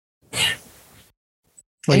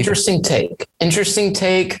 Interesting take.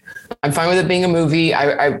 I'm fine with it being a movie.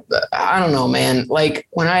 I don't know, man. Like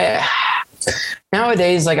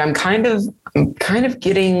nowadays, like I'm kind of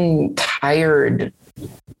getting tired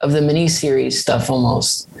of the miniseries stuff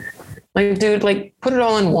almost. Like, dude, like put it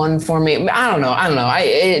all in one for me. I don't know. I don't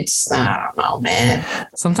know, man.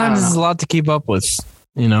 Sometimes it's a lot to keep up with,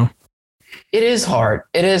 you know? It is hard.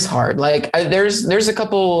 Like there's a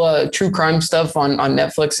couple true crime stuff on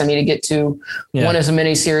Netflix I need to get to. Yeah. One is a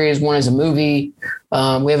miniseries, one is a movie.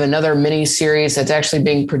 We have another miniseries that's actually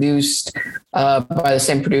being produced by the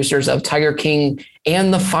same producers of Tiger King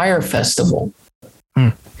and the Fire Festival.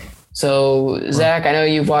 So, Zach, I know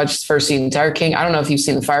you've watched the first season of Tiger King. I don't know if you've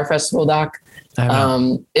seen the Fire Festival doc.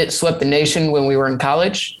 It swept the nation when we were in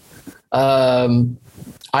college. I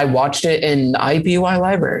watched it in the IUPUI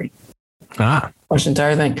library. Watched the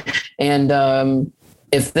entire thing. And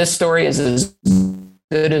if this story is as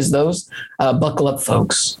good as those, buckle up,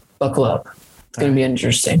 folks. Buckle up. It's going to be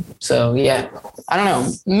interesting. So, yeah. I don't know.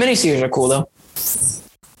 Miniseries are cool, though.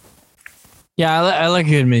 Yeah, I like a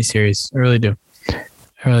good miniseries. I really do.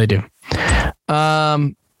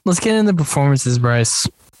 Let's get into the performances, Bryce.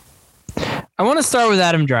 I want to start with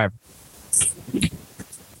Adam Driver.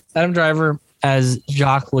 Adam Driver as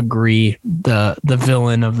Jacques Legree, the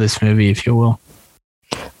villain of this movie, if you will.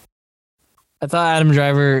 I thought Adam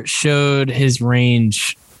Driver showed his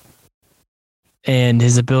range and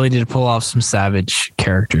his ability to pull off some savage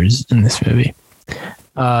characters in this movie.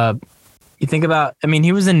 You think about,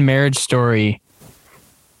 he was in Marriage Story.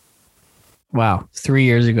 Wow, 3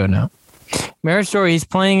 years ago now. Marriage Story, he's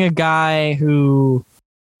playing a guy who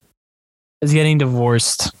is getting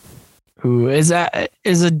divorced, who is a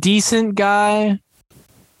decent guy,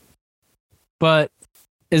 but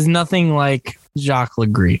is nothing like Jacques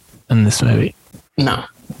Legree in this movie. No.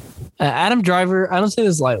 Adam Driver, I don't say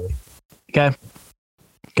this lightly. Okay.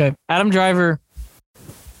 Adam Driver,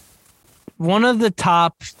 one of the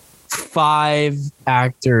top 5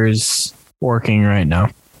 actors working right now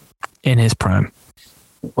in his prime.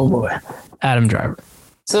 Oh boy. Adam Driver.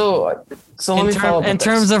 So let me follow up in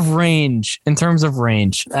terms of range,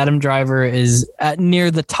 Adam Driver is at near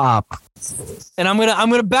the top. And I'm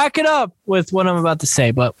gonna back it up with what I'm about to say,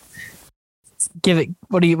 but give it.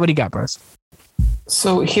 What do you got, Bryce?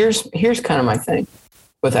 So here's kind of my thing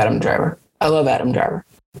with Adam Driver. I love Adam Driver.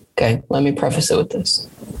 Okay, let me preface it with this.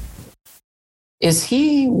 Is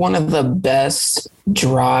he one of the best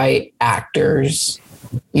dry actors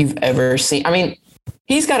you've ever seen? I mean,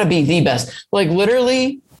 he's got to be the best. Like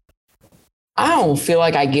literally, I don't feel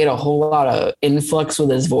like I get a whole lot of influx with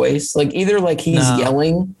his voice. Like either like he's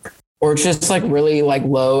yelling or it's just like really like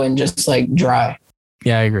low and just like dry.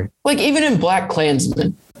 Yeah, I agree. Like even in Black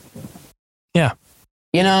Klansman. Yeah.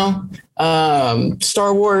 You know,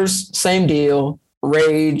 Star Wars, same deal.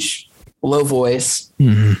 Rage, low voice.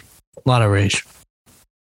 Mm-hmm. A lot of rage.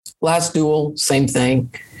 Last Duel, same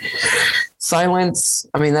thing. Silence,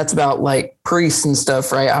 I mean, that's about like priests and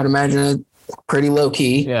stuff, right? I'd imagine it pretty low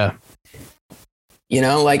key. Yeah. You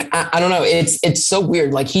know, like, I don't know. It's so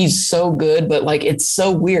weird. Like he's so good, but like, it's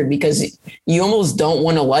so weird because you almost don't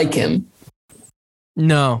want to like him.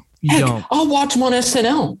 No, you don't. I'll watch him on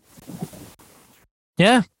SNL.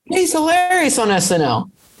 Yeah. He's hilarious on SNL.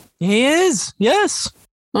 He is. Yes.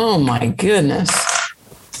 Oh my goodness.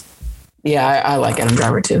 Yeah, I like Adam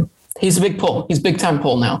Driver too. He's a big pull. He's big time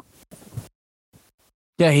pull now.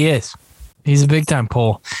 Yeah, he is. He's a big time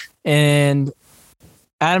pull. And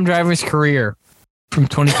Adam Driver's career from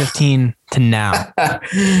 2015 to now.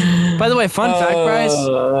 By the way, fun fact,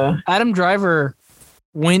 Bryce, Adam Driver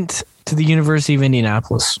went to the University of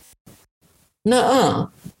Indianapolis. Nuh-uh.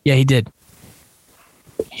 Yeah, he did.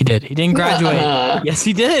 He did. He didn't graduate. Yes,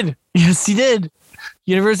 he did. Yes, he did.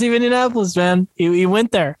 University of Indianapolis, man. He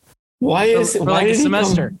went there. Why is for why like did a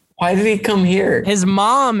semester? Why did he come here? His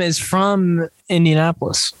mom is from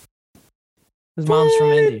Indianapolis. His mom's from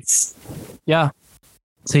Indy. Yeah.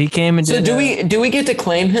 So he came and did. So do we get to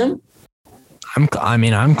claim him? I'm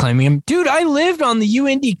claiming him. Dude, I lived on the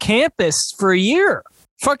UIndy campus for a year.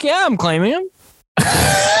 Fuck yeah, I'm claiming him.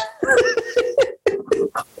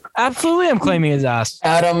 Absolutely, I'm claiming his ass.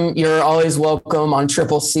 Adam, you're always welcome on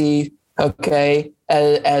Triple C. Okay.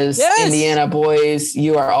 As yes. Indiana boys,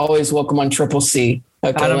 you are always welcome on Triple C.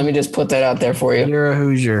 Okay, Adam, let me just put that out there for you. You're a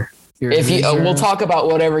Hoosier. We'll talk about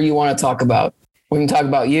whatever you want to talk about. We can talk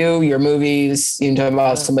about you, your movies. You can talk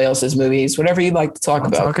about somebody else's movies, whatever you'd like to talk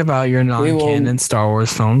about. Talk about your non-canon Star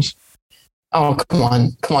Wars films. Oh, come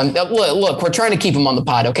on. Look, we're trying to keep him on the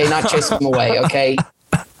pod, okay? Not chase him away, okay?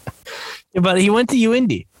 Yeah, but he went to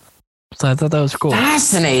UIndy, so I thought that was cool.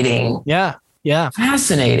 Fascinating. Yeah.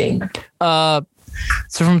 Fascinating.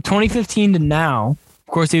 So from 2015 to now,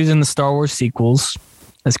 of course, he was in the Star Wars sequels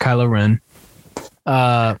as Kylo Ren.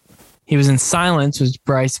 He was in Silence, which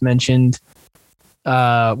Bryce mentioned,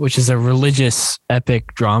 which is a religious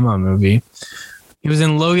epic drama movie. He was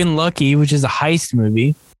in Logan Lucky, which is a heist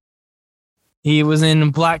movie. He was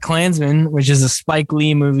in Black Klansman, which is a Spike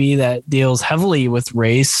Lee movie that deals heavily with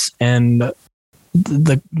race and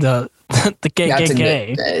the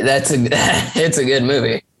KKK. It's a good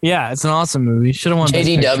movie. Yeah, it's an awesome movie. Should have won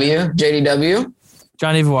JDW.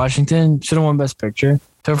 John David Washington should have won Best Picture.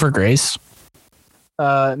 Topher Grace.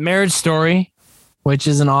 Marriage Story, which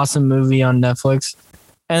is an awesome movie on Netflix.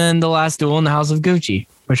 And then The Last Duel and The House of Gucci,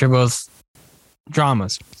 which are both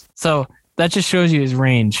dramas. So that just shows you his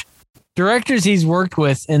range. Directors he's worked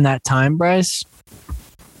with in that time, Bryce.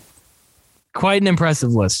 Quite an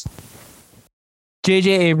impressive list.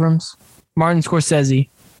 J.J. Abrams, Martin Scorsese,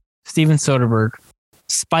 Steven Soderbergh,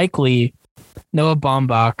 Spike Lee, Noah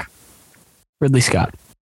Baumbach, Ridley Scott.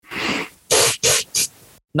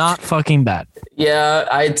 Not fucking bad. Yeah,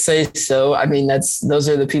 I'd say so. I mean, those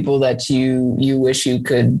are the people that you wish you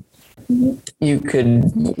could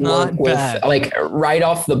work with, like right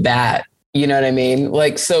off the bat. You know what I mean?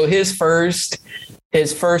 Like, so his first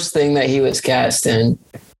thing that he was cast in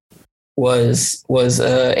was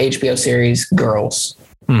a HBO series, Girls.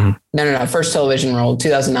 Mm-hmm. No. First television role,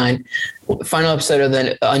 2009. Final episode of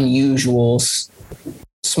The Unusuals.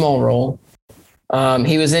 Small role.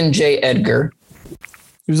 He was in J. Edgar.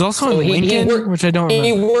 He was also in Lincoln, which I don't remember.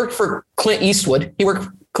 He worked for Clint Eastwood.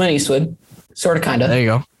 Sort of, kind of. There you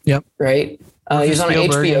go. Yep. Right. He was on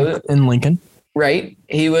HBO. In Lincoln. Right.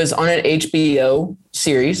 He was on an HBO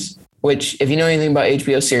series, which if you know anything about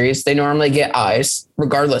HBO series, they normally get eyes,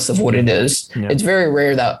 regardless of what it is. Yeah. It's very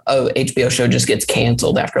rare that a HBO show just gets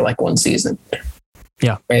canceled after like one season.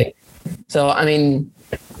 Yeah. Right. So, I mean,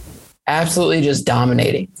 absolutely just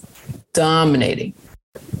dominating.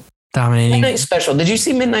 Midnight Special. Did you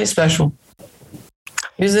see Midnight Special?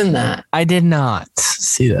 He was in that. I did not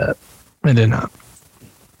see that. I did not.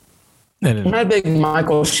 I'm not a big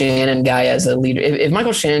Michael Shannon guy as a leader. If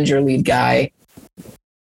Michael Shannon's your lead guy,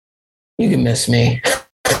 you can miss me.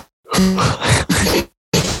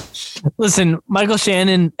 Listen, Michael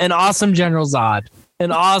Shannon, an awesome General Zod.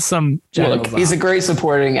 An awesome Look, he's a great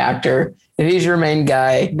supporting actor. If he's your main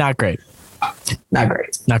guy, not great. Not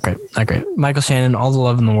great. Michael Shannon, all the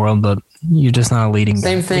love in the world, but you're just not a leading guy.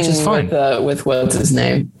 Same thing with what's his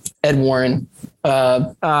name? Ed Warren.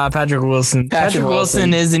 Patrick Wilson. Patrick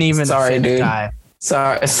Wilson isn't even a fifth guy.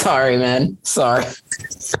 Sorry, man. Sorry.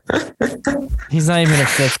 He's not even a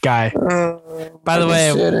fifth guy. By the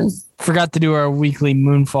way, I forgot to do our weekly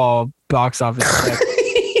Moonfall box office check.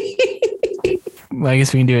 Well, I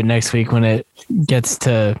guess we can do it next week when it gets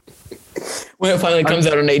to... When it finally comes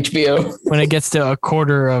out on HBO. When it gets to a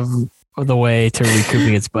quarter of the way to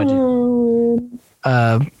recouping its budget.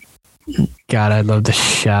 God, I'd love to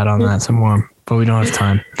shout on that some more, but we don't have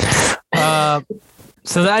time.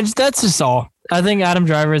 So that's just all. I think Adam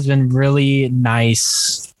Driver has been really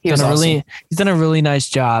nice. He's done a really nice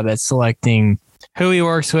job at selecting who he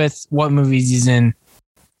works with, what movies he's in.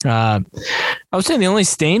 I would say the only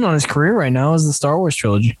stain on his career right now is the Star Wars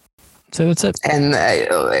trilogy. So that's it. And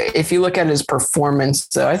if you look at his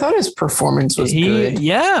performance, I thought his performance was good.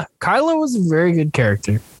 Yeah, Kylo was a very good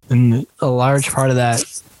character, and a large part of that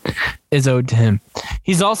is owed to him.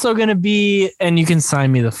 He's also going to be, and you can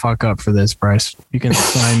sign me the fuck up for this, Bryce. You can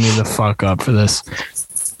sign me the fuck up for this.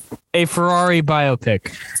 A Ferrari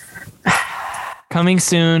biopic coming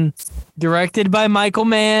soon, directed by Michael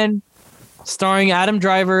Mann, starring Adam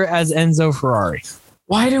Driver as Enzo Ferrari.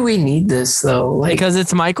 Why do we need this though? Because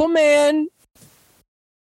it's Michael Mann.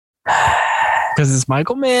 Because it's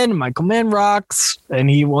Michael Mann. Michael Mann rocks, and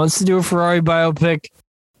he wants to do a Ferrari biopic,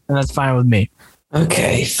 and that's fine with me.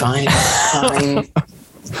 Okay, fine.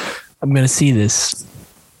 I'm gonna see this.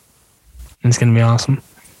 It's gonna be awesome.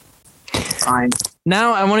 Fine.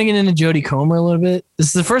 Now I want to get into Jodie Comer a little bit. This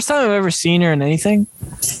is the first time I've ever seen her in anything.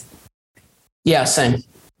 Yeah, same.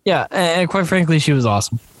 Yeah, and quite frankly, she was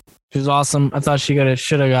awesome. She was awesome. I thought she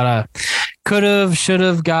should have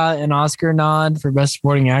got an Oscar nod for Best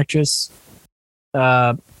Supporting Actress.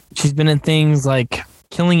 She's been in things like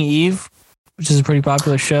Killing Eve, which is a pretty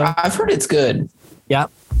popular show. I've heard it's good. Yeah.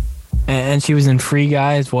 And she was in Free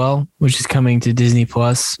Guy as well, which is coming to Disney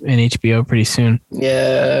Plus and HBO pretty soon.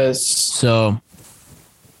 Yes. So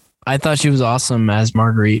I thought she was awesome as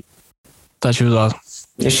Marguerite. Thought she was awesome.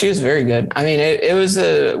 Yeah, she was very good. I mean, it was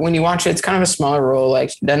when you watch it, it's kind of a smaller role.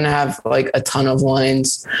 Like, she doesn't have like a ton of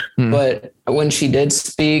lines, but when she did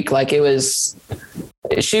speak, like she was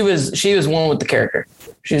one with the character.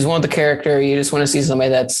 She was one with the character. You just want to see somebody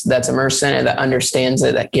that's immersed in it, that understands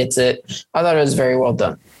it, that gets it. I thought it was very well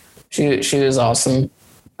done. She was awesome.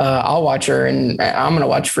 I'll watch her, and I'm gonna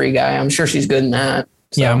watch Free Guy. I'm sure she's good in that.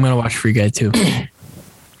 So. Yeah, I'm gonna watch Free Guy too.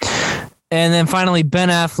 And then finally, Ben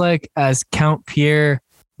Affleck as Count Pierre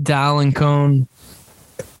d'Alencon.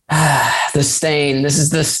 The stain. This is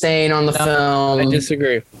the stain on the film. I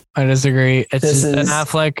disagree. It's Ben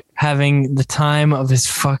Affleck having the time of his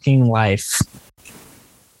fucking life.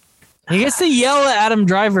 He gets to yell at Adam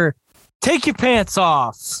Driver, "Take your pants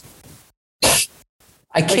off."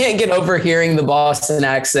 I can't get over hearing the Boston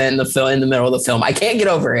accent in the middle of the film. I can't get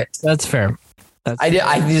over it. That's fair. I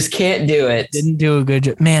just can't do it. Didn't do a good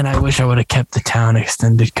job. Man, I wish I would have kept the town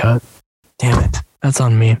extended cut. Damn it. That's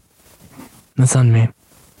on me.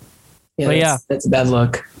 Yeah, that's a bad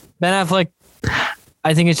look. Ben Affleck,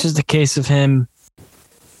 I think it's just a case of him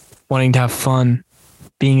wanting to have fun,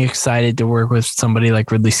 being excited to work with somebody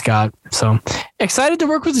like Ridley Scott. So excited to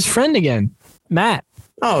work with his friend again, Matt.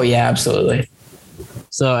 Oh, yeah, absolutely.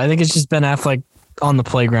 So I think it's just Ben Affleck on the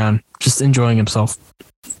playground, just enjoying himself.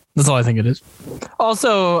 That's all I think it is.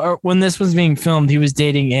 Also, when this was being filmed, he was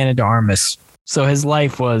dating Ana de Armas. So his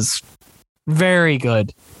life was very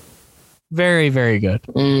good. Very, very good.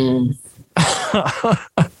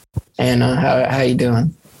 Anna, how you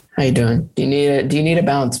doing? How you doing? Do you need a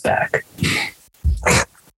bounce back?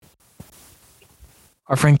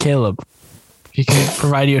 Our friend Caleb. He can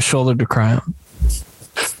provide you a shoulder to cry on.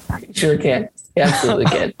 Sure can. You absolutely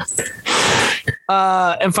can.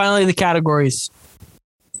 And finally, the categories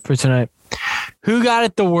for tonight. Who got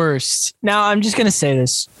it the worst? Now, I'm just going to say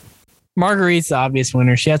this. Marguerite's the obvious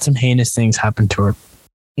winner. She had some heinous things happen to her.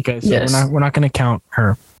 Okay, so yes. we're not going to count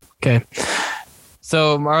her. Okay.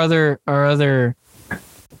 So our other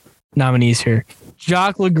nominees here.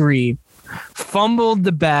 Jacques Legris fumbled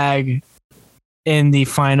the bag in the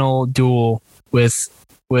final duel with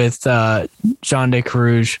Jean de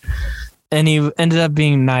Carouge, and he ended up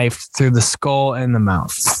being knifed through the skull and the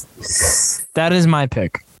mouth. That is my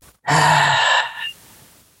pick.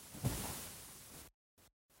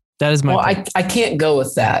 That is my pick. I can't go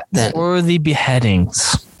with that then. Or the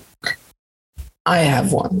beheadings. I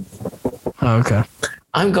have one. Oh, okay.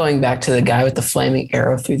 I'm going back to the guy with the flaming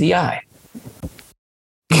arrow through the eye.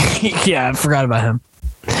 Yeah, I forgot about him.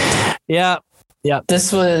 Yeah. Yeah. There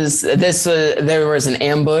was an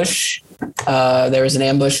ambush. There was an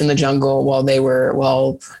ambush in the jungle while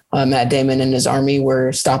Matt Damon and his army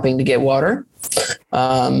were stopping to get water.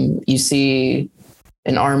 You see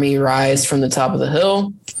an army rise from the top of the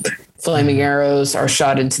hill. Flaming arrows are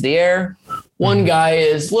shot into the air. One guy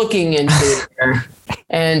is looking into the air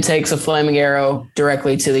and takes a flaming arrow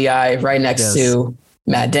directly to the eye right next to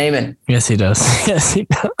Matt Damon. Yes, he does. Yes, he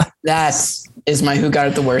does. That is my who got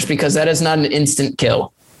it the worst, because that is not an instant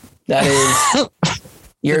kill. That is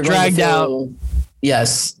you're dragged out.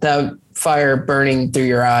 Yes, that fire burning through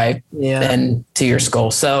your eye and to your skull.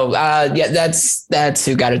 So that's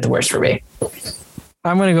who got it the worst for me.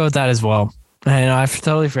 I'm gonna go with that as well. I know I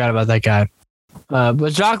totally forgot about that guy.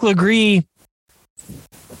 But Jacques Legris,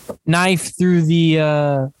 knife through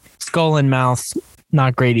the skull and mouth,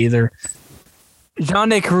 not great either. Jean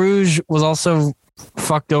de Carouge was also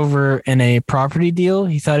fucked over in a property deal.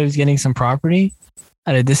 He thought he was getting some property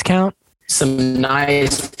at a discount. Some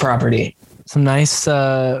nice property. Some nice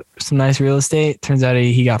real estate. Turns out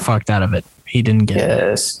he got fucked out of it. He didn't get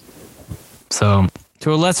it. So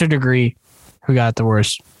to a lesser degree, who got the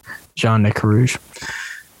worst? Jean de Carouge.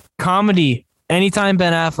 Comedy. Anytime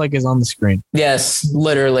Ben Affleck is on the screen. Yes,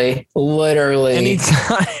 literally.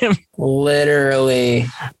 Anytime. Literally.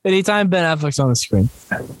 Anytime Ben Affleck's on the screen.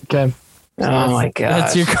 Okay. Oh my God.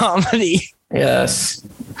 That's your comedy. Yes.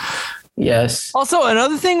 Also,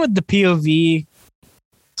 another thing with the POV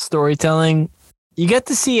storytelling, you get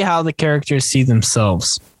to see how the characters see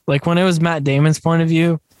themselves. Like when it was Matt Damon's point of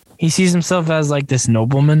view, he sees himself as like this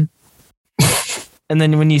nobleman. And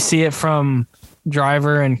then when you see it from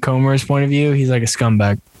Driver and Comer's point of view, he's like a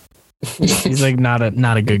scumbag. He's like not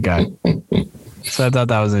a good guy. So I thought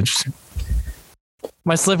that was interesting.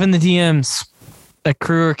 My slip in the DMs, a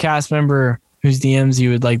crew or cast member whose DMs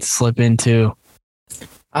you would like to slip into.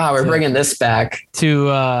 We're bringing this back to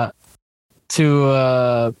I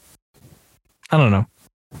don't know.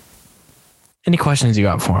 Any questions you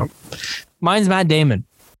got for him? Mine's Matt Damon,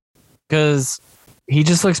 because he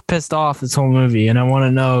just looks pissed off this whole movie, and I want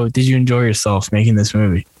to know, did you enjoy yourself making this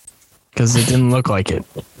movie? Because it didn't look like it.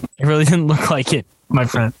 It really didn't look like it, my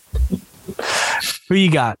friend. Who you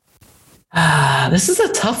got? This is a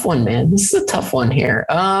tough one, man. This is a tough one here.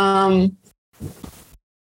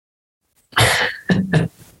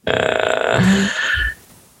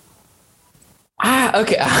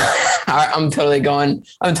 Okay. I'm totally going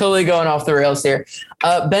off the rails here.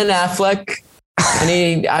 Ben Affleck.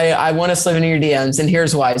 I want to slip into your DMs, and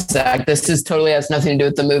here's why, Zach. This totally has nothing to do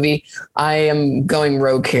with the movie. I am going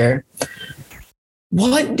rogue here.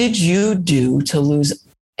 What did you do to lose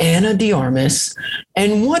Anna de Armas?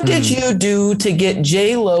 And what did you do to get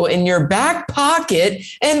J-Lo in your back pocket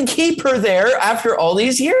and keep her there after all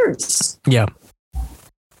these years? Yeah.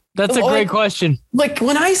 That's a great question. Like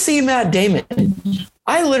when I see Matt Damon,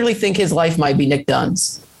 I literally think his life might be Nick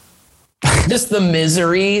Dunn's. Just the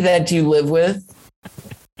misery that you live with.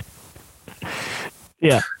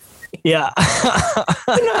 Yeah.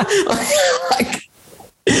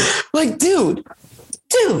 like, dude.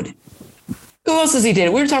 Who else has he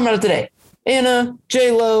dated? We were talking about it today. Anna,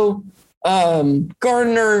 J-Lo,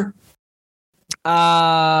 Gardner.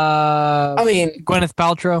 Gwyneth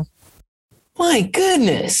Paltrow. My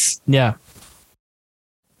goodness. Yeah.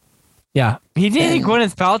 He dated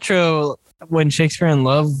Gwyneth Paltrow when Shakespeare in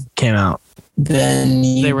Love came out. Ben,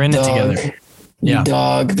 they were in it together. You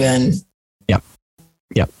dog, Ben. Yep.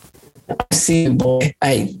 I see you, boy.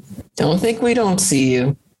 I don't think we don't see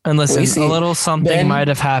you. And listen, a little something might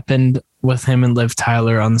have happened with him and Liv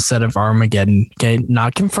Tyler on the set of Armageddon. Okay,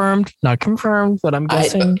 not confirmed, but I'm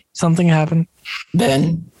guessing something happened.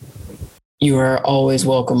 Ben, you are always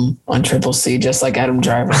welcome on Triple C, just like Adam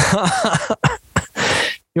Driver.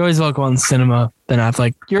 You're always welcome on cinema, Ben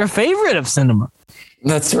Affleck. You're a favorite of cinema.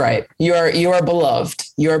 That's right. You are beloved.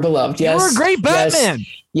 You are beloved. Yes. You're a great Batman.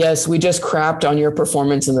 Yes, we just crapped on your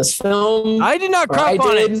performance in this film. I did not crap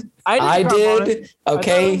on it. I did.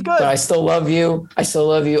 Okay, but I still love you.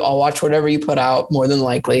 I'll watch whatever you put out, more than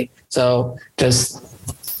likely. So just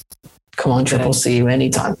come on, Triple C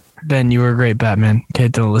anytime. Ben, you were a great Batman. Okay,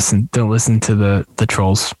 don't listen to the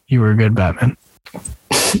trolls. You were a good Batman.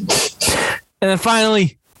 And then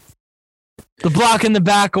finally, the Block in the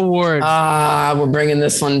Back Award. We're bringing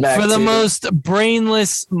this one back for the most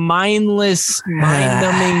brainless, mindless,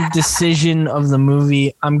 mind-numbing decision of the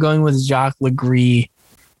movie. I'm going with Jacques Legris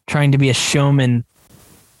trying to be a showman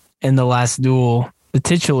in The Last Duel the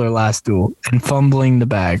titular Last Duel and fumbling the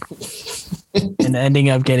bag and ending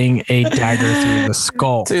up getting a dagger through the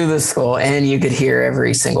skull. To the skull, and you could hear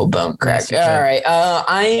every single bone crack. Yes, all right.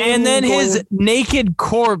 And then his naked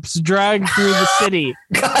corpse dragged through the city.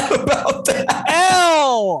 God about that.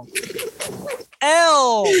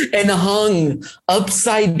 L. And hung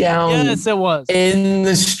upside down. Yes, it was. In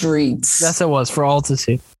the streets. Yes, it was for all to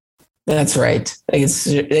see. That's right. They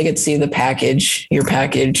could see the package, your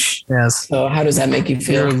package. Yes. So how does that make you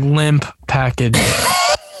feel? Your limp package.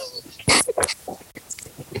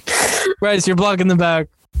 Bryce, you're blocking the back.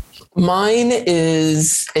 Mine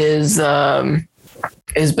is Ben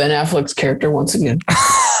Affleck's character once again.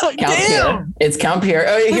 Count Pierre. It's Count Pierre.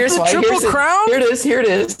 Oh, here's why. Triple crown? Here it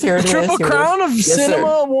is. The triple crown of cinema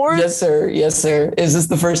awards? Yes, sir. Yes, sir. Is this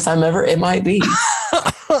the first time ever? It might be.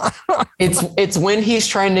 It's when he's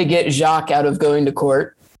trying to get Jacques out of going to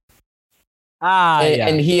court.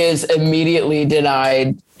 And he is immediately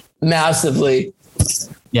denied massively.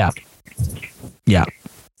 Yeah.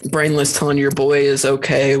 Brainless telling your boy is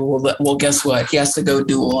okay. Well, guess what? He has to go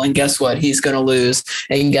duel, and guess what? He's going to lose.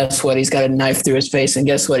 And guess what? He's got a knife through his face, and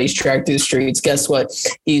guess what? He's dragged through the streets. Guess what?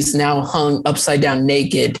 He's now hung upside down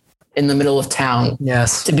naked in the middle of town.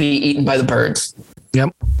 Yes. To be eaten by the birds.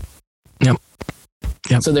 Yep.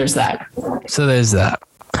 So there's that.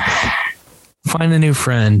 Find a new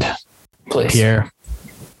friend. Please. Pierre.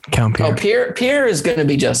 Count Pierre. Oh, Pierre is going to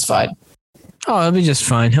be justified. Oh, he'll be just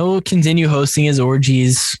fine. He'll continue hosting his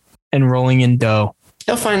orgies and rolling in dough.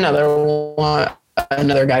 He'll find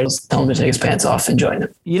another guy who'll tell him to take his pants off and join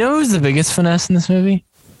him. You know who's the biggest finesse in this movie?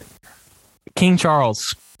 King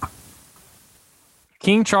Charles.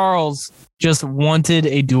 King Charles just wanted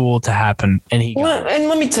a duel to happen, and he got it. And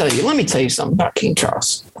let me tell you something about King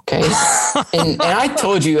Charles. Okay, and I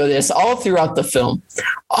told you this all throughout the film.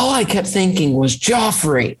 All I kept thinking was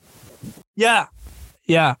Joffrey. Yeah.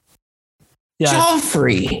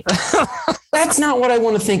 Joffrey. That's not what I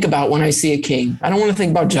want to think about when I see a king. I don't want to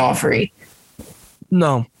think about Joffrey.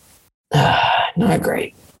 No. Not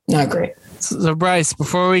great. So Bryce,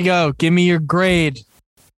 before we go, give me your grade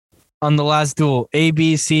on the Last Duel. A,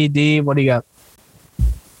 B, C, D. What do you got?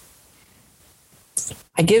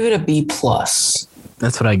 I give it a B+.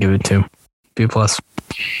 That's what I give it to. B+.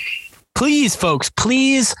 Please, folks,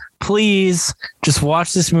 please just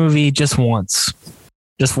watch this movie just once.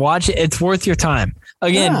 Just watch it. It's worth your time.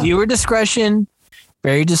 Again, viewer discretion,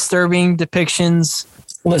 very disturbing depictions.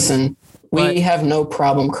 Listen, we have no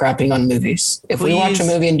problem crapping on movies. If we watch a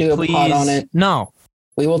movie and do a pod on it, no,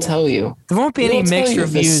 we will tell you. There won't be any mixed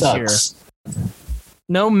reviews here.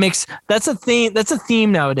 No mix. That's a theme. That's a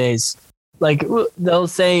theme nowadays. Like they'll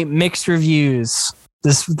say mixed reviews.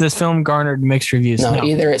 This film garnered mixed reviews. No,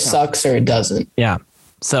 either it sucks or it doesn't. Yeah.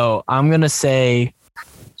 So I'm gonna say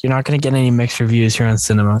you're not gonna get any mixed reviews here on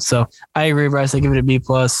cinema. So I agree, Bryce. I give it a B+.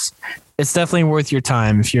 It's definitely worth your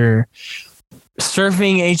time if you're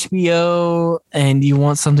surfing HBO and you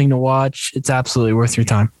want something to watch. It's absolutely worth your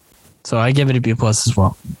time. So I give it a B+ as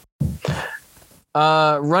well.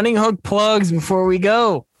 Running Hook plugs before we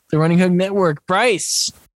go. The Running Hook Network.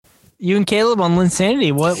 Bryce, you and Caleb on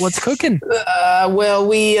Linsanity. What's cooking? Well,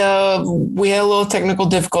 we had a little technical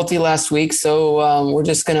difficulty last week, so we're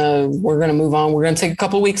gonna move on. We're gonna take a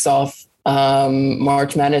couple weeks off.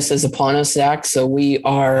 March Madness is upon us, Zach. So we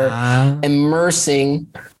are immersing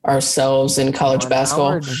ourselves in college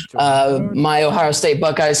basketball. My Ohio State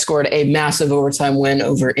Buckeyes scored a massive overtime win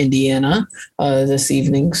over Indiana this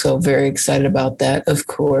evening. So very excited about that, of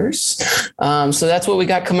course. So that's what we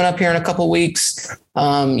got coming up here in a couple weeks.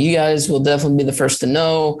 You guys will definitely be the first to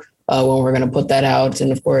know when we're going to put that out.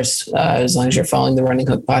 And of course, as long as you're following the Running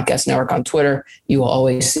Hook Podcast Network on Twitter, you will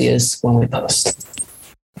always see us when we post.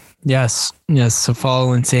 Yes. So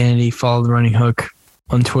follow Insanity, follow the Running Hook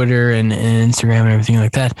on Twitter and Instagram and everything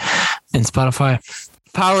like that, and Spotify.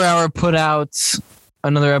 Power Hour put out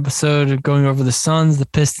another episode going over the Suns, the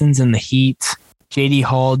Pistons, and the Heat. JD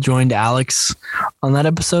Hall joined Alex on that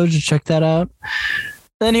episode, so check that out.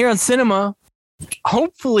 Then here on Cinema,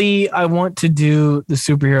 hopefully I want to do the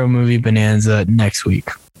superhero movie Bonanza next week.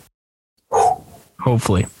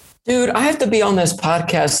 Hopefully. Dude, I have to be on this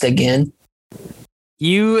podcast again.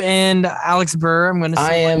 You and Alex Burr, I'm going to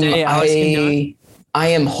say one day Alex can do it. I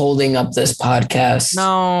am holding up this podcast.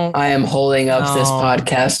 No. I am holding up this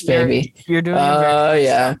podcast, baby. You're doing a great job.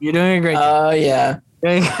 Yeah. You're doing a great job. Oh, yeah.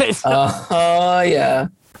 Oh, yeah.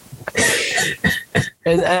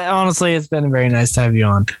 Honestly, it's been very nice to have you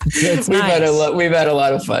on. It's we've nice. had a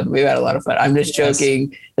lot of fun. I'm just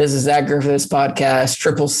joking. This is Zach Griffith's podcast,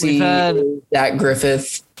 Triple C. Zach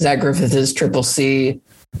Griffith. Zach Griffith is Triple C.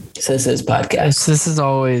 So this is podcast. This is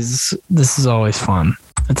always fun.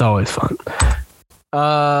 It's always fun.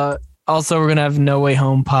 Also, we're gonna have No Way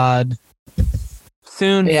Home pod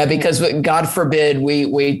soon. Yeah, because God forbid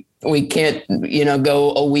we can't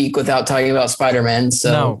go a week without talking about Spider-Man.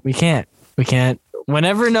 So no, we can't.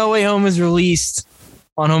 Whenever No Way Home is released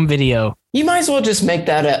on home video, you might as well just make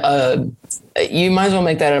that a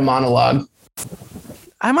monologue.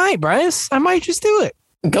 I might, Bryce. I might just do it.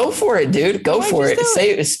 Go for it, dude. Go for it.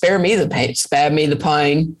 Say, spare me the pain. Spab me the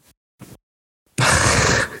pine.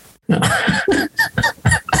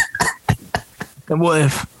 And what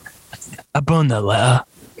if I burn that letter?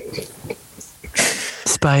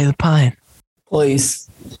 Spare the pine. Please.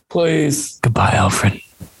 Goodbye, Alfred.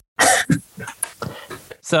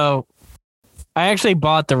 So, I actually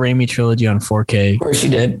bought the Raimi trilogy on 4K. Of course you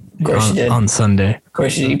did. On Sunday. Of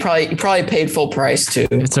course you did. You probably paid full price too.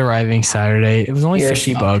 It's arriving Saturday. It was only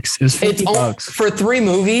 $50. It was $50 for 3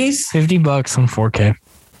 movies. $50 on 4K.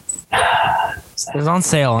 It was on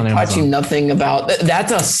sale on Amazon. Taught you nothing about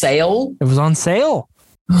that's a sale. It was on sale.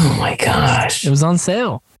 Oh my gosh! It was on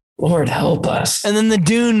sale. Lord help us. And then the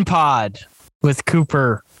Dune pod with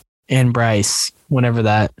Cooper and Bryce. Whenever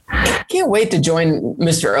that. Can't wait to join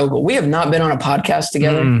Mr. Ogle. We have not been on a podcast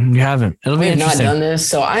together. You haven't. We have not done this,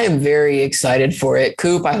 so I am very excited for it.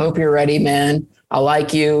 Coop, I hope you're ready, man. I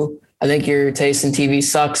like you. I think your taste in TV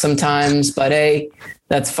sucks sometimes, but hey,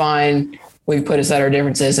 that's fine. We put aside our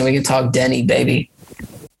differences and we can talk Denny, baby.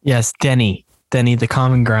 Yes, Denny, the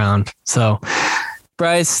common ground. So,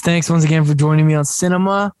 Bryce, thanks once again for joining me on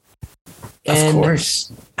Cinema. Of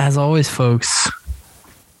course. As always, folks,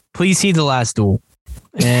 please see The Last Duel.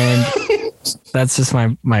 And that's just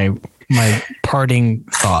my parting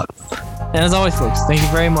thought. And as always, folks, thank you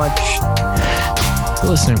very much for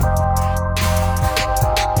listening.